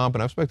spectated Scump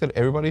and I've spectated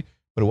everybody,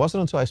 but it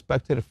wasn't until I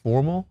spectated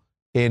Formal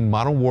in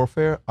Modern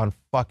Warfare on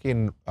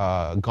fucking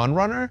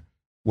Gunrunner,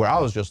 where I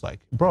was just like,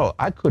 bro,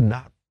 I could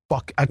not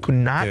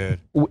Dude.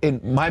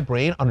 in my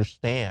brain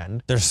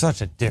understand There's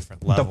such a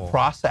different level. the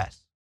process.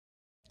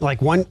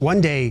 Like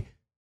one day,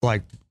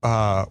 like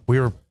we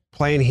were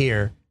playing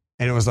here,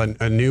 and it was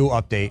a new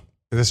update.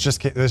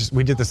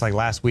 We did this like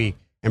last week,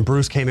 and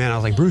Bruce came in. I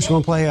was like, Bruce, you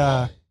want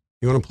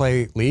to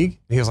play League?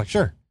 And he was like,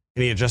 sure.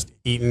 And he had just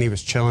eaten. He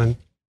was chilling,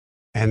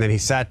 and then he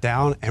sat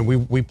down, and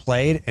we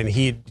played, and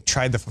he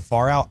tried the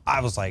Fafar out.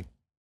 I was like,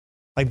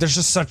 there's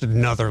just such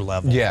another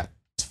level. Yeah.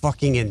 It's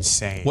fucking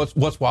insane.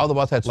 What's wild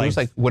about that too is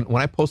like when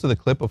I posted the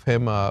clip of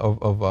him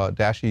of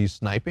Dashy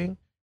sniping,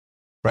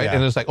 right? Yeah.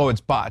 And it's like, oh,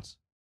 it's bots.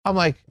 I'm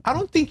like, I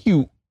don't think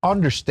you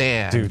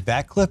understand. Dude,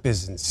 that clip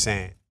is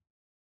insane.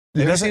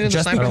 You ever seen it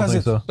just sniper? because I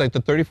don't think Like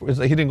the 30, it's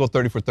like he didn't go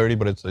 30 for 30,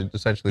 but it's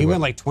essentially he what-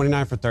 went like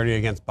 29 for 30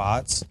 against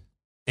bots,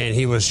 and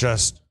he was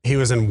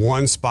in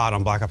one spot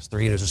on Black Ops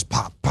 3, and it was just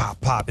pop,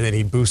 pop, pop, and then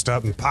he'd boost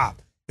up and pop.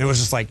 And it was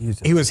just like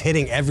he was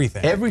hitting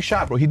everything. every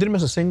shot, bro. He didn't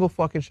miss a single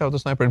fucking shot with the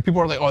sniper. And people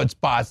are like, oh, it's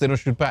bots. They don't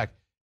shoot back.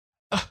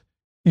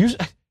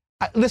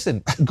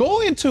 Listen,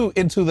 go into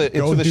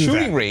the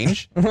shooting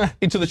range,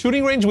 into the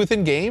shooting range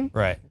within game.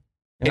 Right.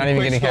 You're not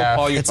even getting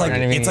half. It's like Not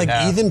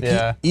even getting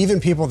half, even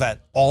people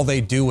that all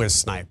they do is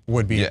snipe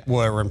Yeah.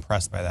 were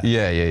impressed by that.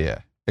 Yeah.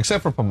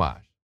 Except for Pamaj.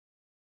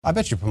 I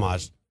bet you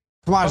Pamaj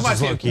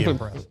is low key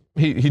impressed.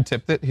 He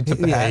tipped it. He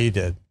tipped the Yeah, hat. he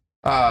did.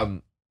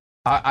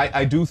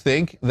 I do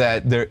think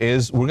that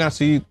we're gonna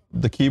see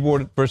the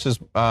keyboard versus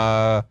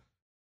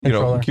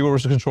Controller. keyboard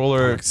versus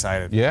controller. I'm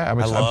excited. Yeah, I'm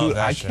excited. love Dude,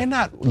 that I shit.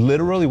 cannot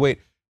literally wait.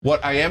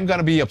 What I am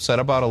gonna be upset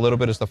about a little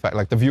bit is the fact,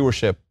 like the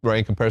viewership, right,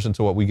 in comparison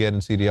to what we get in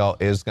CDL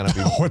is gonna be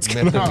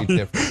massively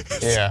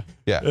different. Yeah.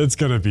 Yeah. It's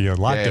gonna be a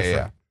lot different.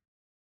 Yeah.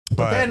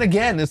 But then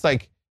again, it's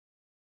like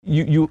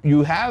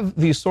you have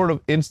these sort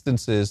of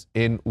instances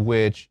in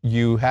which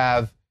you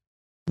have,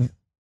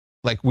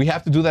 like, we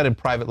have to do that in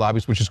private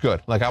lobbies, which is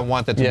good. Like, I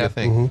want that to be a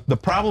thing. Mhm. The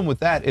problem with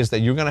that is that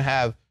you're gonna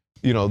have,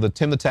 the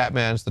Tim the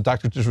Tapmans, the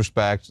Dr.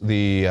 Disrespect, you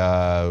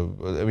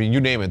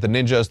name it, the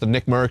Ninjas, the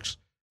Nick Mercs,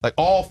 like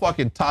all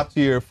fucking top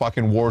tier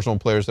fucking Warzone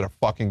players that are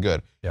fucking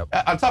good. Yep.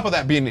 On top of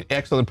that, being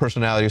excellent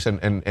personalities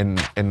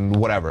and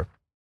whatever.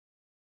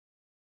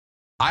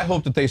 I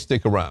hope that they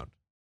stick around.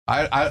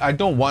 I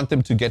don't want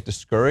them to get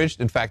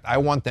discouraged. In fact, I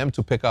want them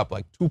to pick up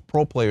like 2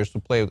 pro players to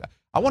play with.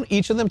 I want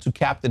each of them to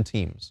captain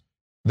teams.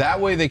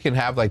 That way they can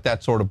have like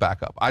that sort of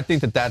backup. I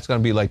think that that's going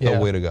to be like the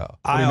way to go.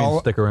 What do you mean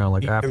stick around?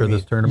 Like after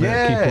this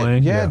tournament, keep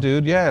playing? Yeah,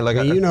 dude. Yeah, like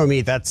you know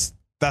me. That's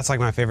like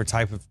my favorite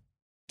type of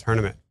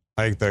tournament.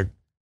 Like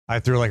I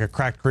threw like a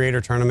cracked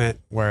creator tournament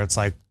where it's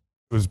like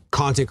it was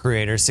content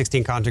creators,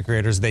 16 content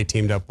creators. They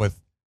teamed up with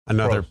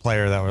another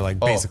player that were like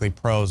basically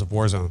pros of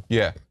Warzone.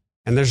 Yeah,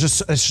 and it's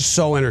just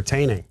so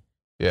entertaining.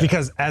 Yeah.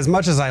 Because as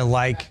much as I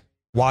like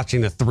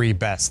watching the 3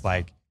 best,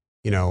 like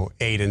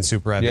Aiden,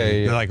 Super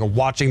Evan, like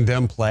watching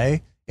them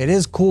play. It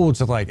is cool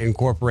to like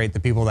incorporate the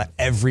people that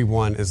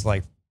everyone is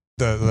like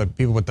the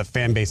people with the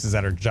fan bases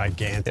that are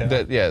gigantic.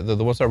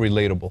 The ones that are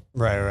relatable.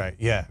 Right.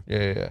 Yeah.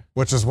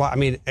 Which is why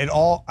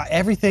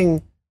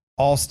everything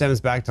all stems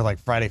back to like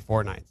Friday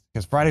Fortnights,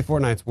 because Friday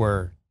Fortnights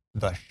were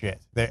the shit.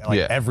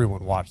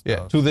 Everyone watched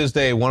those. To this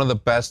day, one of the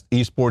best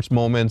esports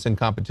moments in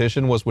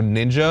competition was when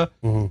Ninja,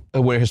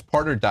 where his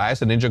partner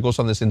dies, and Ninja goes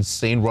on this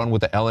insane run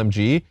with the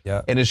LMG,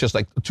 and it's just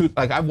like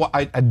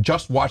I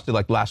just watched it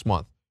like last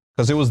month.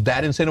 Because it was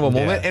that insane of a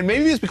moment. And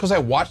maybe it's because I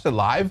watched it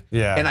live.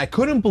 Yeah. And I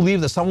couldn't believe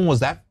that someone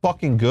was that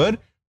fucking good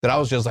that I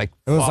was just like,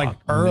 it was like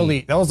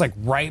early. That was like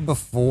right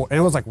before. And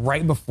it was like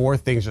right before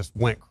things just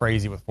went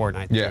crazy with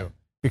Fortnite too.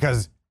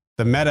 Because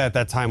the meta at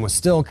that time was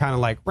still kind of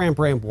like ramp,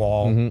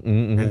 wall,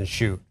 and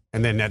shoot.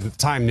 And then at the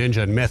time,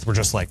 Ninja and Myth were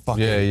just like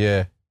fucking.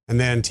 Yeah. And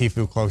then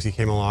Tfue Cloakzy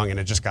came along and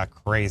it just got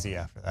crazy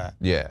after that.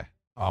 Yeah.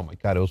 Oh my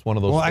God. It was one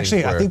of those things. Well,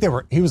 actually, I think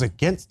he was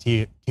against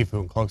Tfue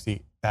and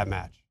Cloakzy that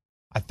match.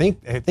 I think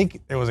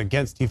it was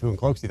against Tfue and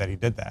Cloakzy that he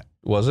did that.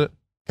 Was it?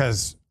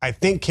 Because I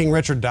think King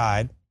Richard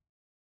died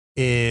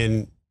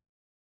in,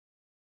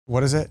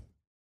 what is it?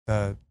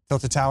 The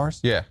Tilted Towers?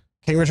 Yeah.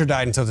 King Richard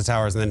died in Tilted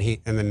Towers, and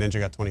then Ninja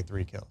got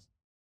 23 kills.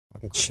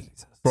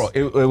 Jesus. Bro,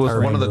 it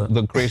was one of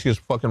the craziest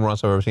fucking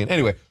runs I've ever seen.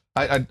 Anyway,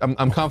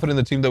 I'm confident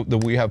in the team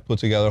that we have put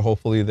together.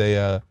 Hopefully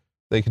they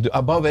can do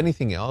above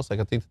anything else. Like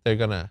I think that they're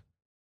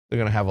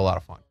gonna have a lot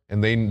of fun,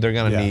 and they're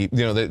gonna need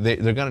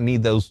they're gonna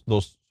need those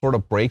sort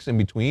of breaks in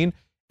between.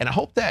 And I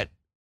hope that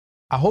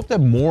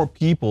more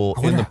people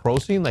in the pro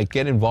scene like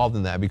get involved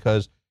in that,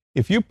 because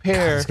if you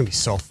pair, it's gonna be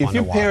so fun. If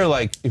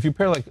you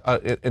pair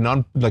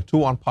like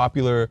 2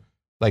 unpopular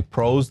like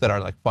pros that are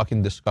like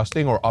fucking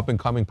disgusting, or up and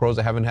coming pros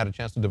that haven't had a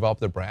chance to develop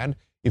their brand,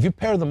 if you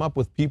pair them up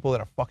with people that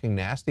are fucking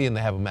nasty and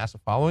they have a massive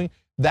following,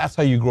 that's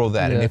how you grow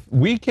that. Yeah. And if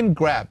we can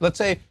grab, let's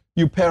say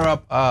you pair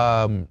up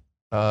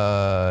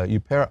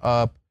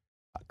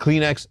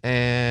Kleenex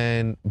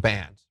and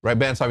Bands, right?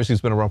 Bands obviously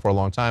has been around for a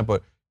long time,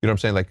 but you know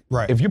what I'm saying?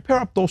 Like, if you pair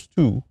up those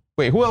 2,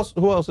 wait, who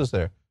else is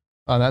there?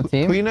 On that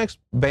team? Kleenex,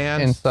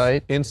 Bands,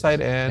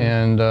 Insight,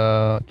 and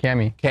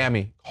Cammy.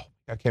 Cammy. Oh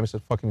my God, Cammy's a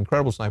fucking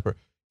incredible sniper.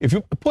 If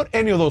you put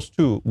any of those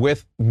two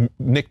with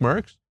Nick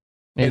Merckx,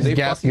 And he's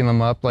gassing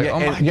them up like, oh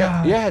my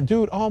god. Yeah,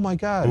 dude. Oh my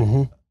god.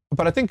 Mhm.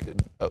 But I think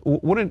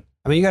wouldn't.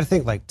 I mean, you got to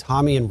think like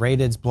Tommy and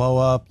Rated's blow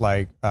up,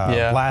 like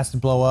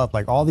Blasted blow up,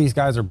 like all these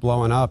guys are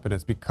blowing up, and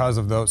it's because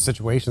of those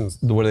situations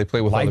Where they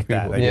play with like other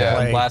people. that. Yeah,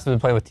 Play. Blast has been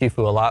playing with Tfue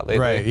a lot lately.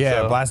 Right,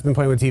 yeah. so- Blast has been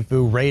playing with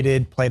Tfue.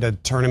 Rated played a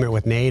tournament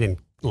with Nate and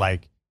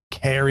like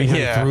carried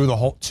him through the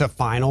whole to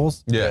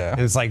finals. Yeah.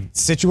 And it's like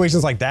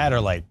situations like that are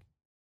like,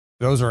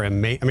 those are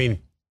amazing. I mean,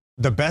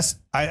 the best,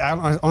 I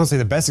honestly,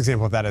 the best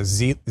example of that is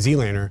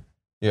Z-Laner.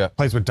 Yeah.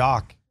 Plays with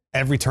Doc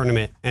every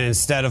tournament, and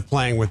instead of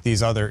playing with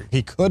these other,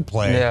 he could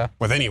play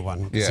with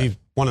anyone. Yeah. He's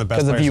one of the best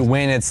Because if players. you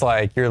win, it's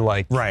like, you're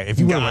like, Right. If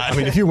you win with, I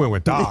mean, if you win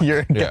with Doc,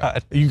 you're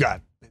God. you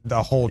got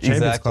the whole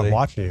Champions Club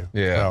watching you.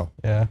 Yeah.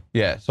 So,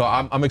 Yeah. So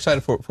I'm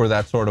excited for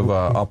that sort of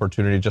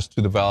opportunity just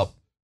to develop,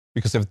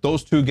 because if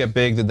those two get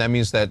big, then that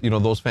means that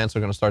those fans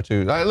are going to start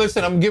to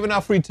listen. I'm giving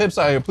out free tips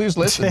out here. Please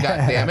listen. God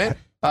damn it.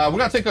 We're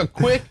gonna take a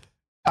quick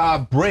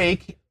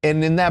break,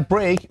 and in that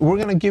break, we're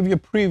gonna give you a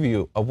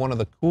preview of one of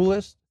the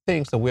coolest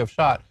things that we have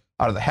shot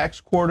out of the Hex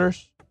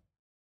quarters,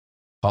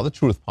 called the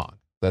Truth Pond.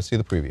 Let's see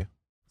the preview.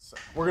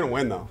 we're going to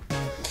win, though.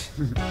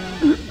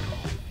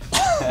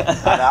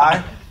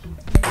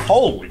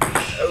 Holy.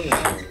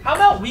 How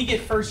about we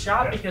get first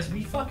shot because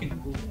we fucking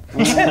cool?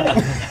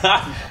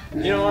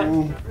 You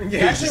know what? You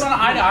actually want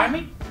to eye to eye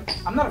me?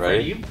 I'm not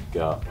afraid of you.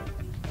 Go.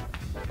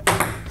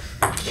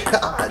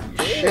 God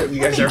damn,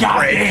 you guys are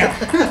Goddamn.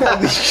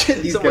 Holy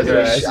shit, these guys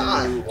are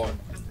shot.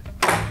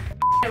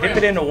 Dip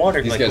it in the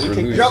water. Like, guys we were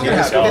can losing. go. We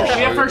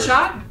have first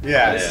shot?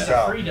 Yeah. This is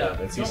a free dub.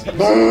 That's easy.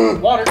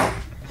 Water.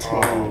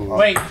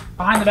 Wait,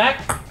 behind the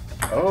back?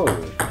 Oh,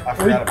 I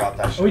forgot about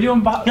that Are we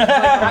doing behind the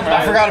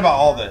back? forgot about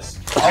all this.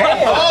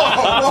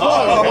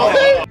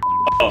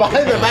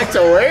 behind the back to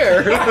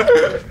where?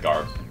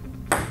 Garb.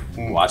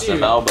 Watch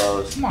them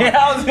elbows. Come on. Yeah,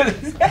 I was gonna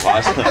say.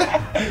 Watch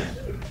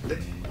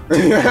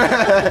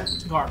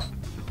them. Garb.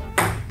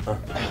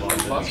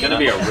 It's gonna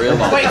be a real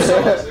long. Wait,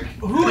 so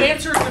who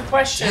answers the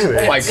question?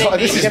 Oh my god,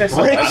 this is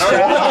great.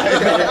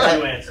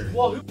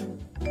 Well,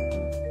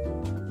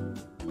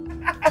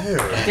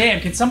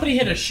 damn, can somebody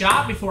hit a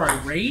shot before I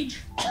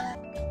rage?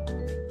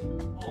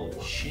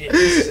 Holy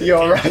shit. Yo,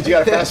 alright, you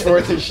gotta fast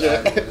forward this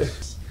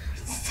shit.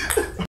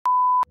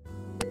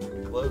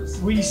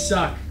 We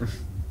suck.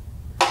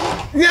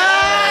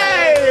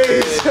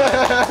 Nice!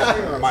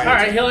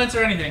 Alright, he'll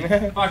answer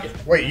anything. Fuck it.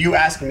 Wait, you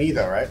asked me,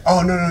 though, right?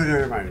 Oh, no,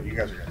 never mind. You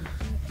guys are good.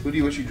 Who do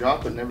you wish you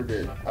dropped but never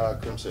did?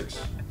 Crim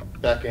 6.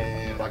 Back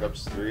in Black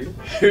Ops 3.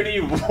 Who do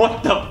you?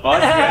 What the fuck?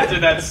 You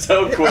answered that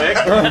so quick.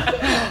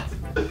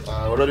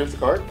 What do I do with the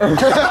card?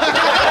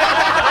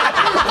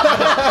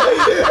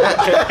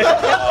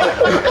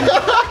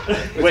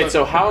 Wait,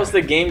 so how is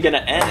the game gonna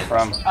end? You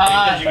have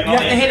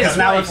to hit it Because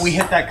now twice. if we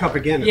hit that cup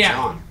again, it's Yeah.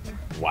 on.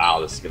 Wow,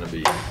 this is gonna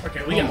be.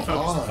 Okay, we gotta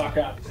focus the fuck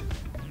up.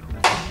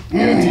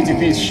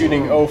 TTP's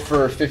shooting 0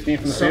 for 15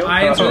 from the So field.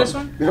 I answer this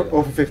one? 0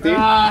 for 15?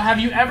 Have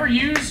you ever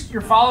used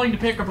your following to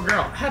pick up a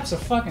girl?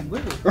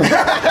 Abso-fucking-lutely.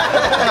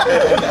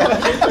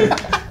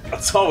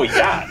 That's all we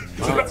got.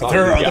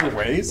 There are other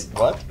ways.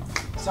 What?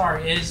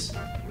 Sorry, is.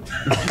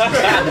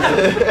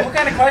 What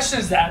kind of question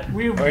is that?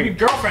 We're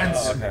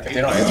girlfriends. If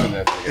they don't answer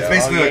that, It's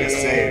basically like a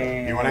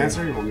save. You want to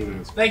answer? Or you want me to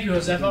answer? Thank you,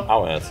 Josefo.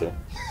 I'll answer.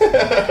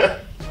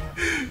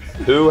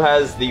 Who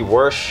has the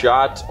worst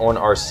shot on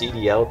our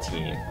CDL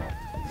team?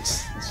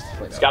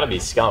 It's gotta be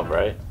Scump,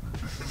 right?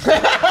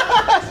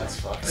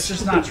 It's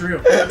just not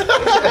true.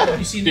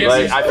 You see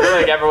Like, this? I feel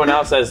like everyone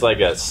else has like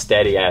a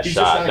steady ass He's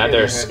just shot. not Not getting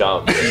their a hit.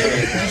 Scump.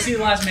 Did you see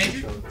the last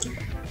major?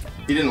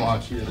 He didn't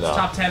watch. He didn't. No.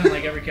 Top 10 in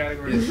like every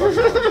category.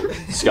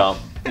 Scump.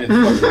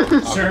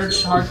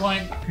 Surge,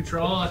 hardpoint,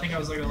 control. I think I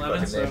was like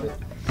 11, so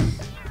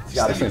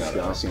gotta be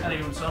gotta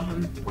give him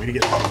something. Way to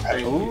get the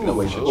patch.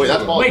 Wait,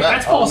 that's ball Wait, back.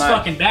 that's Paul's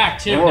fucking back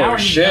too. now Oh we're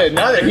shit!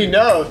 Now that he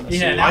knows,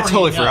 Yeah, now I we're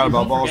totally heating forgot up. about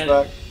Don't balls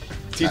forget back.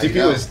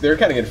 TTP was they were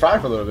kind of getting fried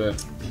for a little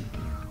bit.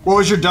 What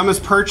was your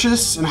dumbest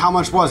purchase and how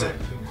much was it?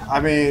 I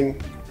mean,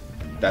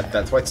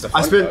 That's why it's the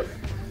fun I spent, part.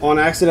 on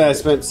accident, I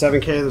spent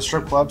 7K at the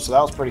strip club, so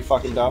that was pretty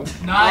fucking dumb.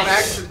 it.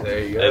 Nice. There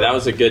you Hey, that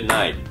was a good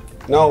night.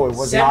 No, it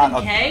was not.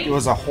 7K? It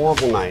was a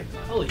horrible night.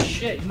 Holy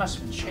shit, you must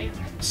have been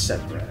shaving.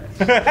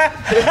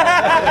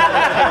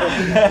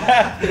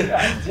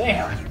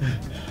 Damn.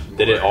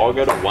 Did it all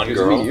go to one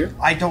girl?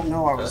 I don't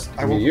know. I woke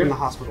up in the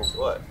hospital.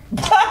 What?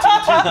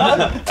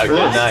 A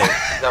good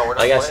night. No, we're not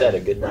Like I playing. said, a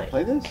good night.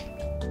 Play this?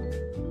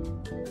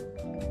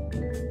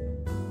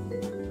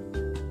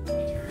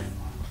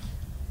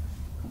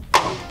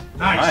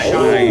 Nice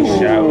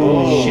shot.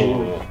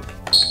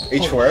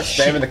 H4F,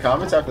 spam in the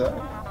comments after that.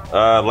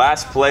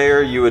 Last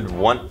player you would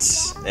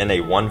want in a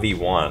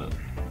 1v1.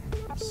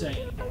 Say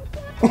it.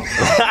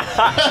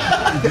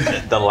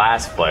 The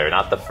last player,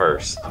 not the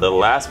first. The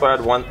last player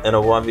I'd want in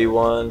a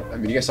 1v1. I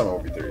mean, you guys saw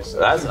my OP3,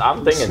 so.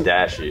 I'm thinking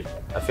Dashy.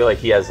 I feel like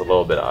he has a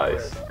little bit of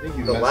ice.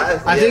 The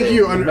last. I think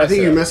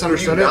you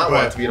misunderstood it, not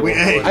want but to be able we, to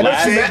hey, avoid I know we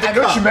what you saved meant. the I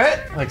know what you cup.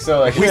 meant. Like so,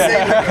 like. We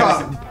saved the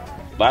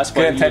cup. Last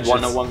player Good you would want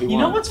in a intentions. 1v1. You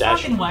know what's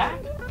Dashy. fucking whack?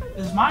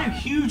 is my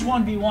huge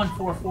 1v1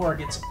 4-4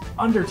 gets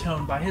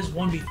undertoned by his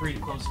 1v3 to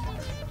close the mark.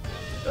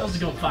 That was a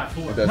good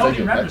 5-4. Nobody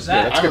remembers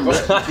that. That's a good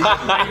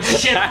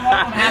clutch.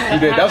 You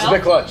did. That was a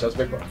big clutch. That was a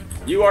big clutch.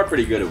 You are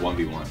pretty good at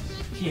 1v1.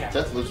 Yeah.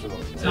 That's loose for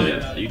those.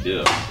 Yeah, you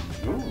do.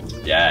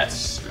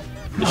 Yes.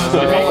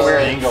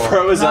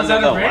 Froze under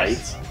the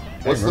bricks? lights.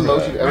 What's the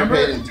most you've ever Remember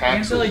paid in against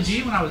taxes?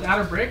 LAG when I was out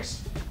of bricks?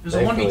 There's a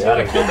Thankfully, 1v2 I I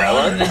didn't killed get that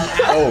one and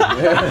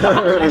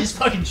then I just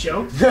fucking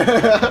choked.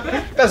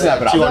 That's not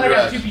bad. So then I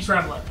got a 2-piece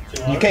round left.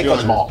 You can't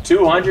clutch them all.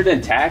 200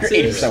 in taxes?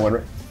 You're 80% win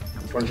rate.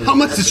 How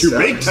much did you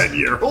make that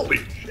year? Holy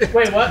shit.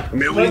 Wait, what?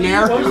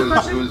 Millionaire? What was the It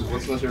question? was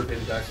what's the most you ever paid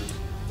in taxes?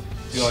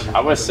 I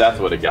wish Seth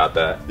would have got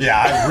that.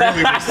 Yeah, I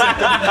really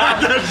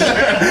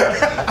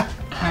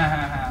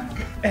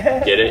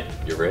was Get it?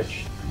 You're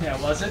rich? Yeah,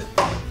 was it?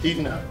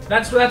 Heating up.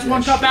 That's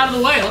one cup out of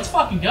the way. Let's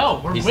fucking go.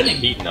 We're He's winning.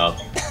 heating up.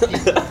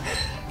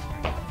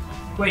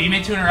 Wait, you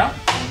made 2 in a row?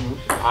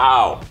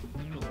 Ow.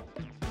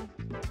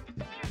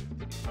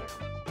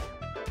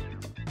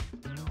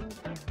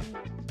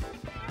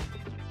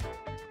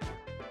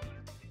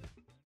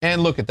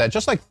 And look at that,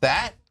 just like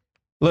that.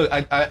 Look,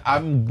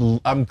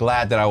 I'm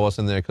glad that I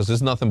wasn't there because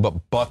there's nothing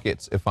but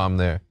buckets if I'm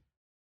there.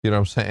 You know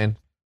what I'm saying?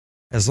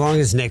 As long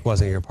as Nick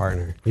wasn't your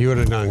partner, you would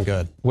have done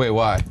good. Wait,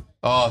 why?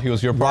 Oh, he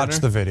was your partner?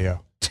 Watch the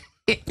video.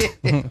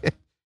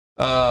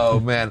 Oh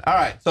man! All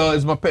right, so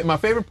it's my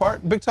favorite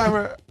part. Big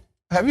Timer,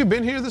 have you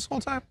been here this whole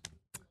time?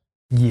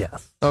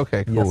 Yes.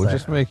 Okay, cool. Yes, I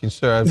Just have. making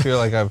sure. I feel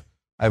like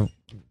I've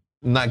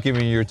not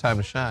giving you your time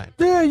to shine.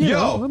 Yeah, you Yo.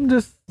 know, I'm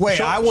just. Wait,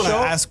 I want to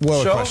ask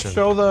Will a question.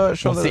 Show the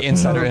What's the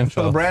insider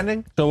info? Show the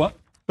branding. So what?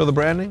 Show the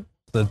branding.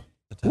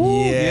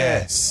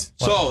 Yes.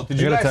 So did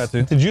I you got a guys?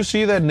 tattoo. Did you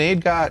see that Nate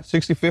got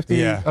 60-50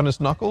 Yeah. on his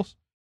knuckles?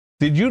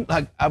 Did you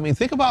like? I mean,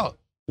 think about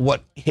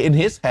what in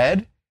his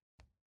head.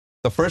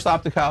 The first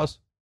OpTic House,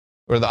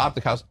 or the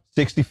OpTic House,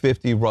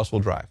 60-50 Russell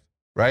Drive,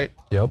 right?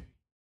 Yep.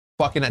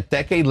 Fucking a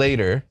decade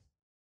later,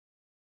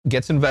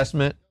 gets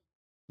investment,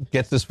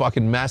 gets this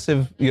fucking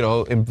massive,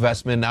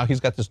 investment. Now he's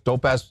got this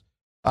dope ass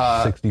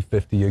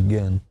 60-50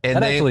 again. and That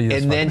then, actually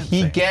is and then fucking he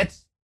insane.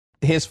 gets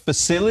his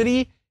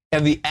facility,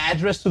 and the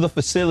address to the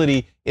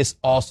facility is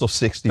also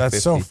 60-50.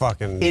 That's so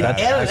fucking. In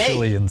That's LA.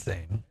 Actually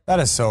insane. That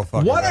is so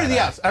fucking. What are the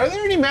badass. odds? Are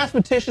there any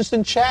mathematicians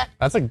in chat?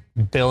 That's like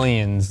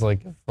billions, like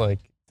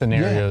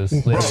scenarios. Yeah.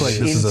 Literally. Looks like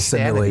this is a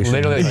Insanity. simulation.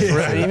 Literally,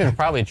 like, even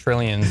probably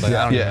trillions. Like,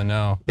 I don't Yeah. even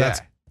know.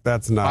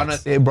 That's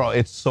nuts. Bro,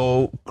 it's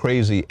so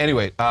crazy.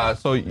 Anyway,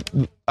 so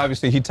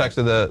obviously he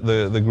texted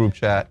the group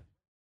chat.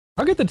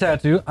 I'll get the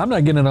tattoo. I'm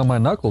not getting it on my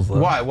knuckles though.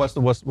 Why? What's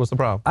the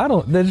problem? I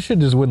don't. That shit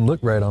just wouldn't look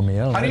right on me.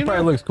 I don't How know. do you It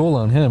probably know? looks cool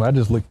on him. I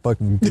just look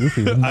fucking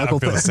goofy. With I knuckle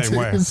feel the same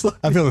way. tattoos.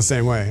 I feel the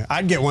same way.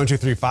 I'd get 1, 2,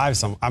 3,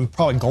 5. I'm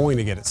probably going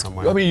to get it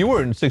somewhere. I mean, you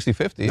were in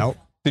 60-50. Nope.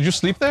 Did you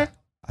sleep there?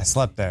 I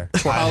slept there.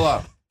 For how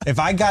long? If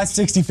I got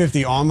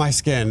 60-50 on my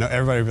skin,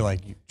 everybody would be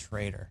like, "You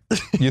traitor!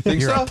 You think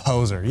You're so? a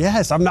poser."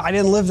 Yes, I'm not. I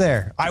didn't live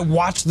there. I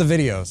watched the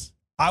videos.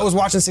 I was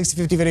watching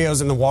 60-50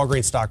 videos in the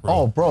Walgreens stock room.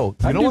 Oh, bro.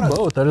 I do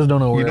both. I just don't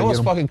know where. You know I what's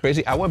get 'em. fucking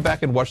crazy? I went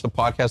back and watched the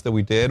podcast that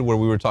we did where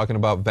we were talking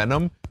about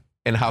Venom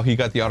and how he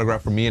got the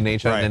autograph from me and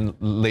Nature. Right. And then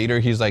later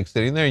he's like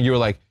sitting there and you were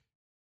like,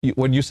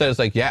 when you said it's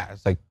like, yeah,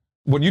 it's like,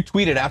 when you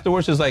tweeted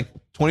afterwards, it's like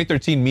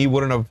 2013 me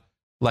wouldn't have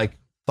like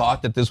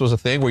thought that this was a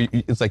thing where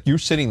it's like you're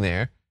sitting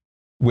there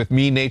with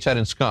me, Nature, and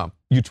Scump.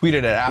 You tweeted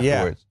it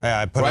afterwards.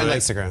 Yeah, I put Right, it on like,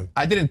 Instagram.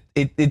 I didn't.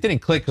 It didn't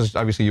click because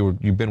obviously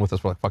you've been with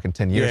us for like fucking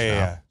 10 years Yeah, now.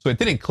 yeah. So it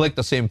didn't click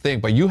the same thing.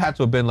 But you had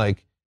to have been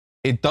like,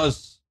 it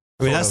does.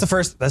 I mean, sort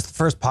that's of- the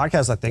first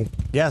podcast I think.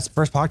 Yeah, it's the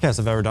first podcast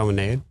I've ever done with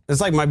Nade. It's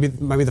like might be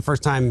the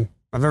first time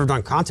I've ever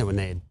done content with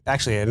Nade.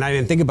 Actually, and I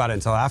didn't think about it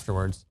until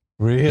afterwards.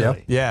 Really.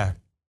 Yep. Yeah,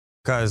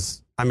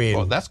 because I mean,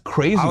 Well, that's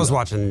crazy. I was though.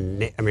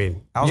 watching. I was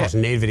Yeah.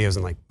 watching Nade videos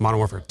in like Modern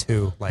Warfare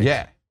 2. Like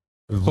Yeah.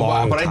 So,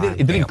 long but time.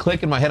 it didn't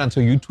click in my head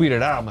until you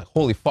tweeted out. I'm like,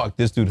 holy fuck,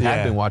 this dude had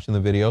Yeah. been watching the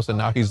videos and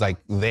now he's like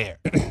there.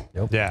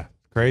 Yeah,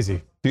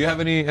 crazy. Do you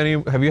have any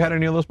have you had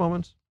any of those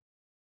moments?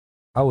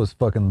 I was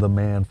fucking the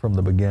man from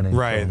the beginning.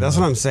 Right. so, That's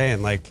what I'm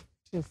saying. Like,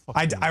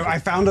 I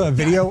found a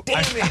video.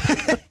 Can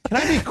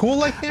I be cool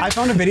like him? I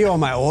found a video on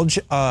my old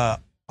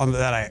on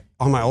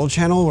my old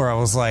channel where I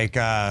was like,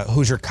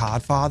 "Who's your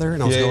Codfather?"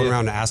 And I was Yeah, going yeah.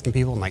 around and asking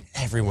people, and like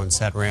everyone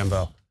said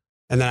Rambo.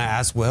 And then I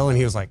asked Will, and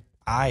he was like,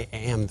 "I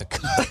am the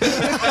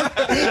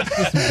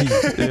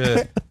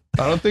Yeah.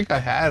 I don't think I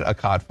had a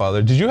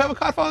Codfather. Did you have a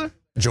Codfather?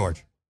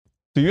 George."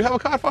 Do you have a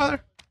Codfather?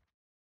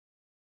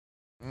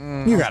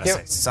 You gotta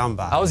say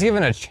somebody. I was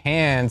given a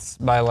chance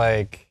by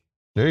like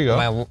There you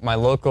go. my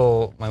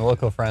local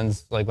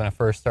friends like when I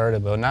first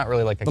started, but not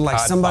really like a. but like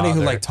somebody who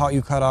godfather. like taught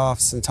you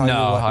cutoffs and taught you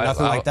no, what,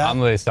 nothing like that. I'm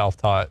really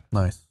self-taught.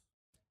 Nice.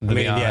 To I be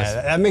mean, honest.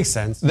 yeah, that makes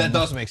sense. That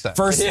does make sense.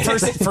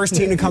 First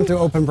team to come to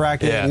open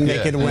bracket Yeah. and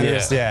make Yeah. it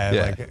winners. Yeah.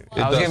 Yeah, Yeah. like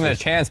I was given a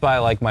chance by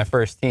like my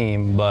first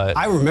team, but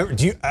I remember.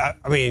 Do you? I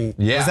mean,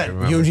 Yeah, was I that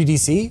remember.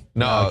 UMGDC?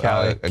 No,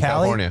 Cali.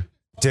 California.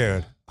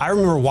 Dude, I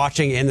remember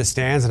watching in the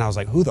stands, and I was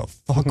like, "Who the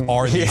fuck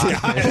are these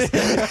guys?"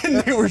 And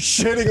they were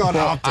shitting on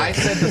OpTic. I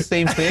said the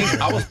same thing.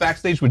 I was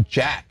backstage with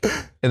Jack,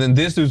 and then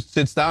this dude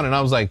sits down, and I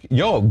was like,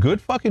 "Yo,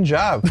 good fucking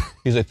job."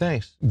 He's like,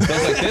 "Thanks." He does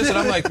like this, and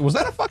I'm like, "Was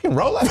that a fucking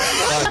Rolex?"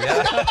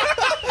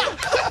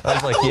 I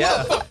was like,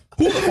 yeah.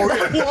 Who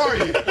are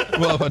you?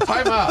 Well, but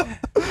time out.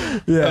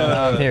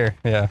 I'm here.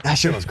 Yeah. That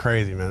shit was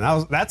crazy, man.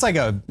 That's like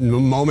a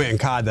moment in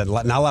COD that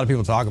not a lot of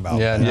people talk about.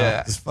 Yeah, you know?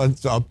 yeah.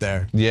 It's up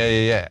there.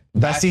 Yeah.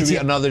 That should be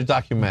CTF another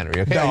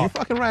documentary. Okay, No, are you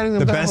fucking writing them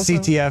The down best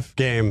also? CTF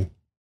game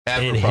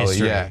Ever, in probably,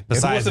 history. yeah.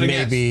 Besides Who was it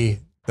against? maybe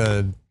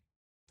the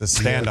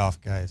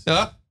standoff guys.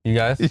 Huh? You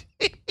guys?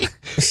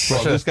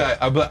 Bro, this guy,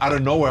 out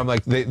of nowhere, I'm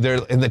like, they're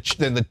and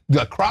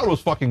the crowd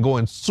was fucking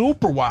going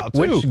super wild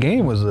too. Which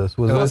game was this? It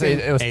was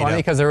A-W. funny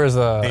because there was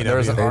an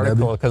A-W.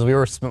 article because we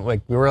were on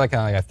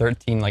like a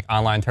 13 like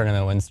online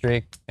tournament win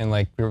streak, and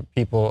like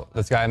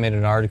this guy made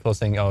an article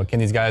saying, "Oh, can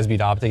these guys beat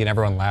OpTic?" and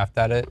everyone laughed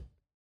at it.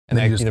 And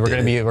Then they, you just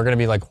we're gonna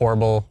be like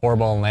horrible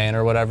in LAN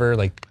or whatever,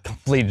 like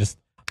complete just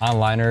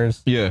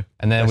onliners. Yeah.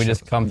 And then That we shit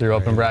just come through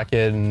open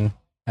bracket and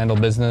handle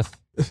business.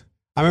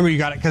 I remember you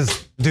got it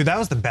because, dude, that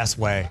was the best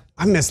way.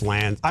 I miss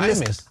LANs. I miss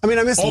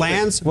open.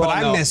 LANs, but Well,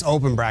 I no. miss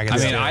open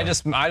brackets. I mean, I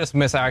just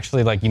miss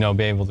actually like being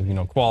able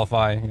to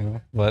qualify,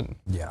 but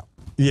Yeah.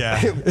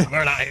 yeah.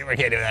 we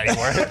can't do that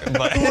anymore.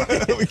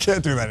 But We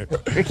can't do that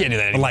anymore. we can't do that But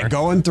anymore. like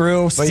going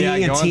through, But yeah,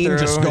 seeing a going team through,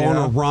 just go on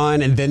yeah. a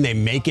run and then they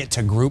make it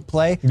to group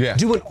play. Yeah.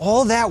 Doing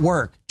all that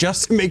work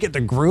just to make it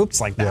to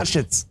groups, like that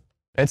shit's.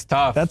 It's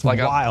tough. That's like,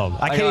 wild.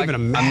 I can't even I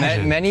met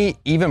imagine. many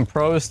even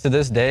pros to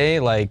this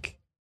day, like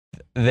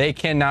they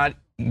cannot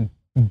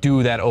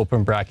do that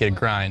open bracket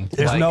grind.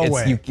 There's like, no it's,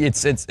 way.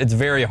 It's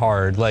very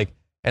hard. Like,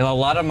 and a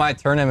lot of my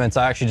tournaments,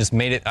 I actually just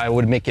made it. I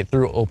would make it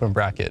through open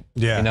bracket.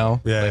 Yeah. You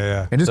know. Yeah, Like,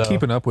 yeah. And just So-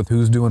 keeping up with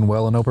who's doing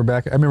well in open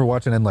bracket. I remember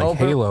watching in like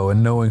Open- Halo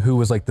and knowing who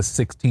was like the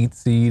 16th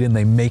seed and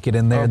they make it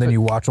in there, and then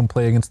you watch them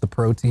play against the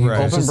pro team.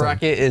 Right. It's Open just like-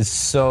 bracket is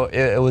so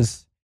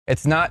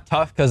it's not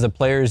tough because the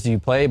players you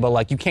play, but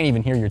like you can't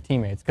even hear your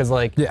teammates because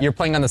like Yeah. you're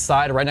playing on the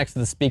side right next to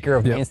the speaker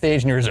of main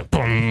stage and you're just like,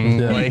 boom.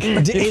 Yeah. Like,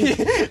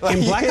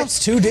 In Black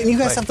Ops 2, didn't you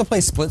guys have to play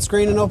split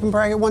screen in open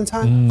bracket one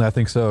time? I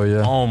think so,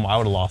 yeah. I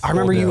would have lost. I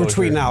remember you were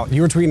Exposure.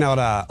 tweeting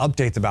out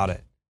updates about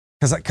it.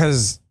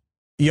 Because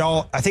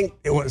y'all, I think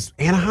it was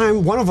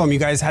Anaheim, one of them, you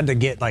guys had to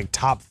get like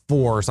top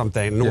 4 or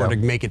something in order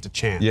to make it to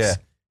chance. Yeah.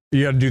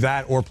 You had to do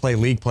that or play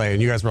league play,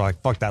 and you guys were like,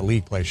 fuck that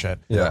league play shit.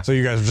 Yeah. So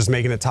you guys were just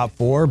making it top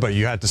 4, but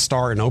you had to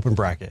start in open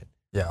bracket.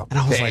 Yeah. And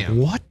I was Damn.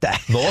 like, what the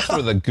hell? Those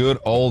were the good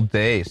old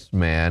days,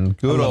 man.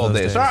 Good I love old those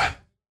days. days. All right.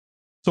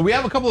 So we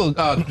have a couple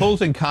of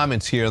closing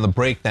comments here in the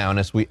breakdown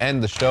as we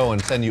end the show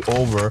and send you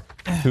over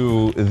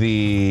to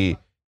the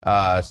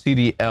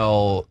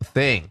CDL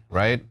thing,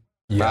 right?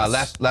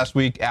 Yes. Last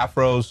week,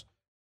 Afro's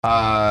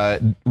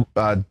Royal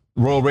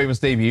Ravens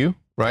debut,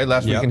 right?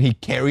 Last week, Yep. and he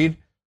carried.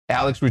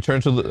 Alex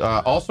returns to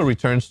the, also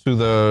returns to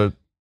the.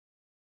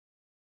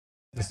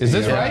 Is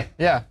this right?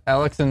 Yeah,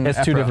 Alex and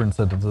It's two Efra. different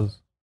sentences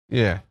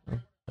Yeah.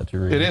 that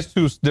you're reading. It is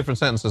 2 different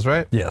sentences,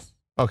 right? Yes.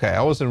 Okay,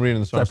 I wasn't reading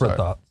this. Separate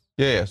thoughts.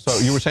 Yeah. So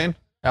you were saying?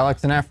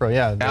 Alex and Afro,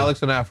 yeah.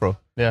 Alex and Afro.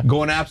 Yeah.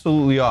 Going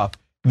absolutely off.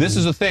 This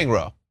is a thing,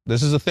 bro.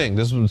 This is a thing.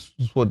 This is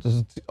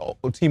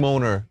team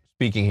owner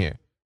speaking here.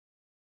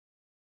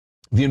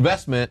 The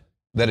investment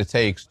that it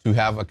takes to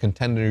have a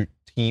contender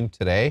team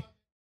today,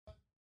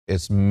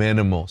 it's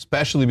minimal,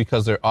 especially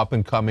because they're up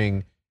and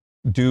coming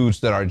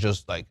dudes that are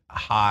just like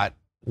hot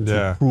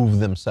to prove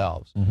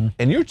themselves.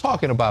 And you're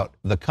talking about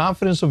the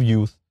confidence of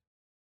youth,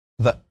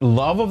 the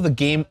love of the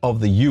game of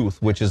the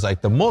youth, which is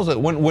like the most,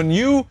 when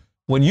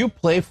you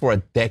play for a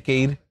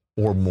decade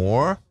or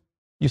more,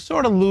 you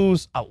sort of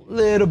lose a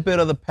little bit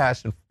of the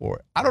passion for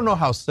it. I don't know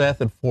how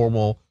Seth and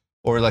Formal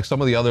or like some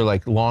of the other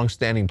like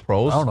long-standing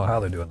pros. I don't know how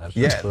they're doing that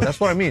shit. Yeah,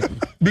 that's what I mean.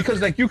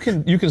 Because like you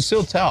can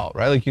still tell,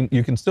 right? Like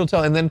you can still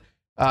tell. And then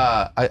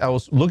I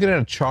was looking at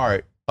a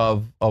chart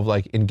of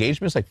like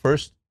engagements, like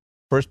first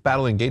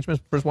battle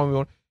engagements, first one we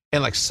won,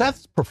 and like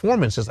Seth's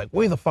performance is like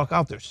way the fuck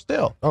out there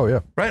still. Oh,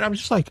 yeah. Right? I'm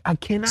just like, I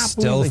cannot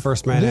Still believe like,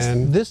 first man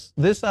in.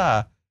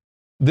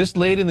 this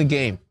late in the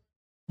game.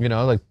 You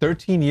know, like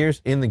 13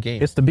 years in the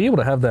game. It's to be able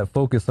to have that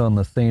focus on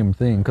the same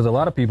thing. Because a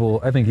lot of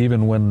people, I think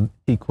even when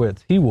he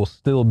quits, he will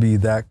still be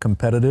that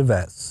competitive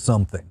at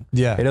something.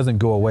 Yeah. It doesn't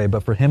go away.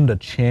 But for him to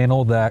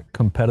channel that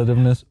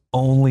competitiveness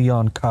only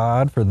on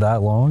COD for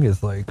that long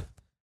is like,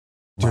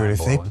 Dude, if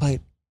they mind-blowing. played,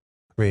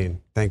 I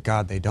mean, thank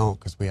God they don't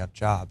because we have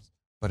jobs.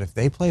 But if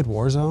they played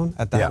Warzone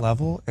at that Yeah.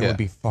 level, it Yeah. would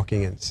be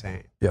fucking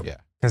insane. Yep. Yeah.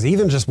 Because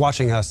even just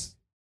watching us,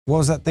 what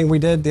was that thing we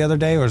did the other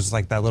day? It was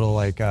like that little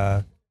like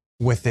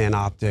within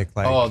OpTic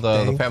like. Oh,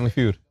 the thing. Family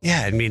Feud.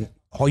 Yeah, I mean,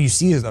 all you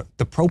see is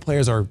the pro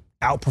players are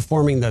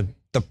outperforming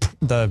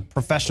the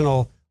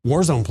professional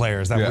Warzone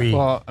players that Yeah. we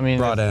Well, I mean,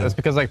 brought in. it's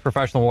because like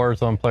professional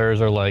Warzone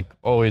players are like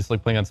always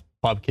like playing against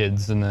pub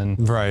kids, and then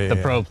Right, the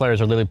yeah. pro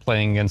players are literally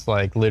playing against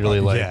like literally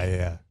like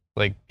yeah.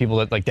 like people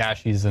that like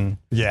dashies and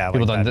Yeah,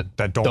 people like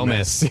that don't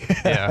miss.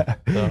 Yeah,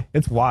 so.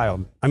 It's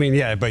wild. I mean,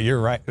 yeah, but you're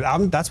right.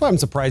 That's why I'm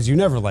surprised you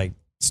never like.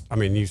 I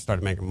mean, you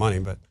started making money,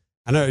 but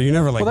I know you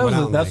never like.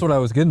 Well, that's what I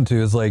was getting to.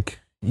 Is like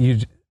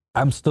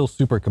I'm still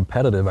super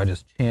competitive. I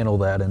just channel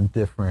that in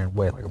different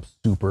way. Like I'm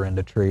super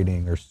into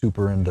trading or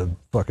super into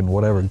fucking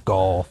whatever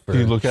golf. Or Do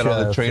you look at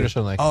other chess traders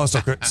and like, Oh,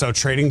 so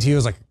trading to you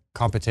is like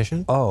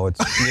competition? Oh, it's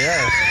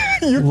Yeah.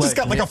 You just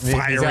got like a he's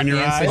fire got in the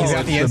your inside- eyes. he's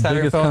got the inside of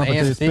your biggest phone,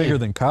 competition. It's AMC. bigger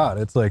than COD.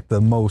 It's like the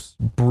most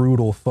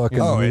brutal fucking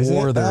Is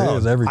war it? there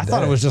is every day. I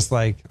thought it was just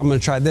like I'm gonna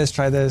try this,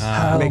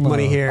 I make don't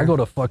money know. here. I go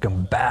to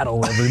fucking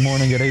battle every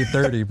morning at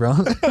 8:30, bro.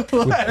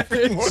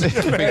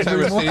 big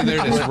timer sitting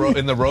there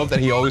in the robe that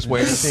he always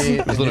wears,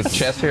 his little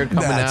chest hair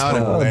coming That's out,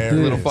 and hilarious. a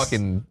little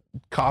fucking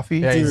coffee.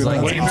 Yeah, he's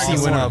like, What do you drink he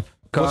this went morning?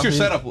 up. What's your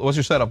setup? What's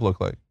your setup look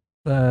like?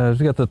 We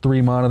got the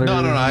 3 monitors. No.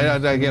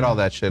 I get all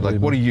that shit. Like,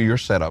 what are your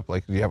setup?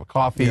 Like, do you have a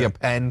coffee, a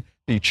pen?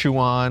 Do you chew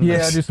on?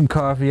 Yeah, I do some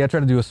coffee. I try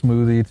to do a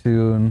smoothie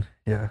too, and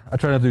yeah, I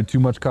try not to do too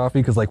much coffee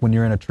because like when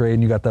you're in a trade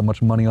and you got that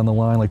much money on the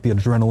line, like the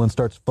adrenaline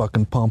starts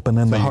fucking pumping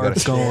and the you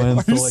heart's gotta- going.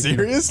 Are you like,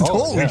 serious?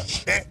 Holy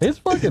shit! It's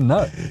fucking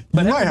nuts.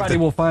 But might have everybody to-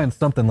 will find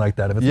something like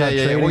that if it's Yeah, not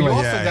yeah. trading. Well, you like-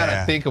 also Yeah, gotta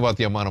yeah. think about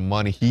the amount of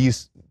money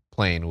he's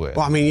playing with.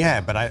 Well, I mean, yeah,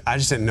 but I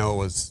just didn't know it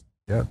was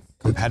yeah.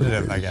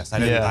 competitive. I guess I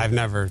didn't. Yeah. I've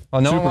never.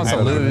 Well, no one wants to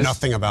I know lose.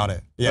 nothing about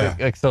it. Yeah.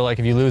 So like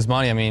if you lose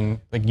money, I mean,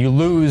 like you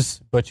lose,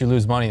 but you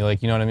lose money.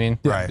 Like you know what I mean?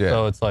 Right. Yeah.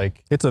 So it's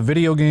like It's a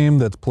video game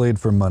that's played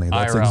for money.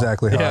 That's IRL.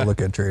 exactly how I Yeah.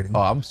 look at trading. Oh,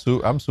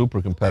 I'm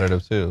super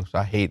competitive too. So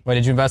I hate wait,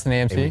 did you invest in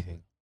AMC?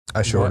 everything.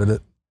 I shorted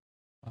it.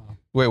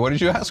 Wait, what did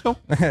you ask him?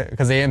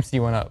 Because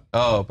AMC went up.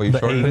 Oh, but you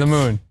shorted To it. the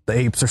moon. The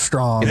apes are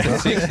strong. It's bro. at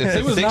six, it's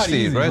It was at not 60,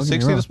 easy, right? don't get me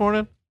 60 wrong. this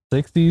morning.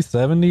 60,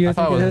 70, I I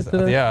thought think it it was. hit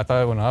today. Yeah, I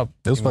thought it went up.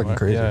 It was fucking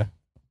crazy. Yeah.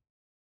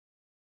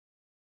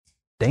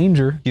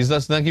 Danger. He's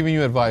just not giving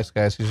you advice,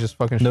 guys. He's just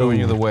fucking showing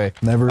you the way.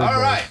 Never. All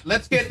advice. right,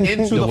 let's get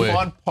into the way.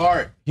 fun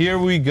part. Here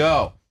we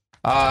go.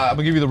 I'm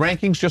gonna give you the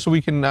rankings just so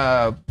we can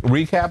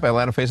recap.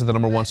 Atlanta Face at the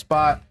 #1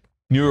 spot,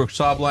 New York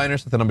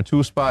Subliners at the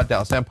 #2 spot,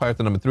 Dallas Empire at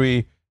the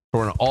 #3,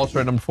 Toronto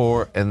Ultra at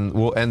 #4, and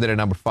we'll end it at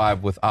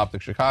 #5 with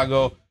OpTic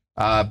Chicago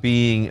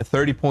being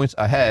 30 points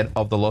ahead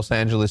of the Los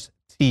Angeles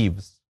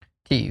Thieves.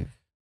 Kiev.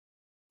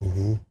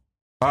 Mm-hmm.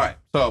 All right,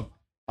 so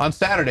on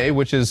Saturday,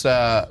 which is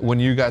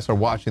when you guys are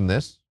watching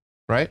this,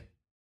 right?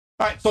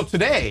 All right, so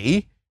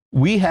today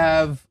we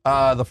have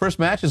the first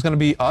match is going to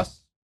be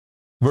us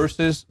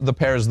versus the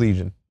Paris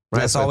Legion.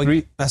 Right? That's So all.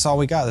 at That's all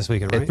we got this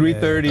weekend, right? at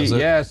 3:30. Yeah,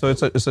 Yeah, so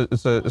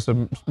it's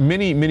a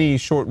mini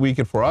short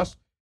weekend for us.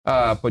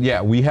 But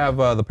yeah, we have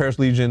the Paris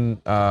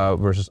Legion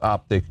versus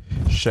OpTic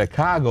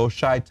Chicago,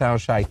 Chi-Town,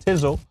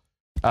 Chi-Tizzle.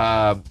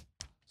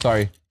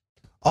 Sorry.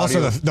 Also,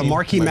 Audio the team,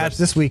 marquee my match bad.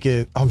 this week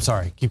is. Oh, I'm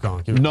sorry. Keep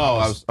going. No,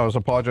 I was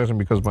apologizing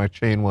because my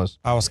chain was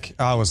I was.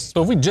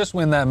 So if we just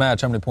win that match,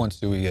 how many points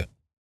do we get?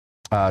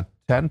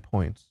 10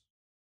 points.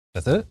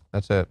 That's it?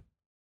 That's it.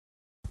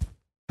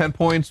 10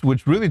 points,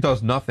 which really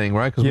does nothing,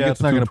 right? Because Yeah, we get it's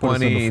to not gonna put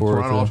us in 220. the fourth,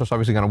 Toronto yeah. Ultra's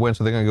obviously going to win,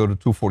 so they're going to go to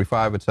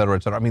 245, et cetera,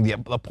 et cetera. I mean,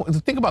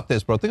 think about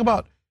this, bro. Think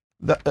about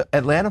the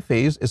Atlanta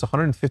phase is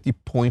 150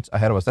 points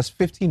ahead of us. That's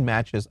 15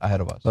 matches ahead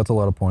of us. That's a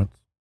lot of points.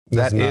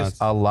 That's That is nuts.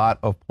 a lot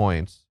of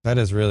points. That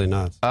is really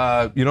nuts.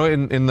 You know,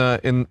 in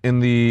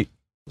the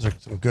Those are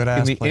some good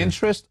ass players.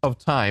 interest of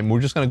time, we're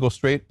just going to go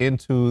straight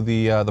into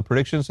the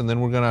predictions, and then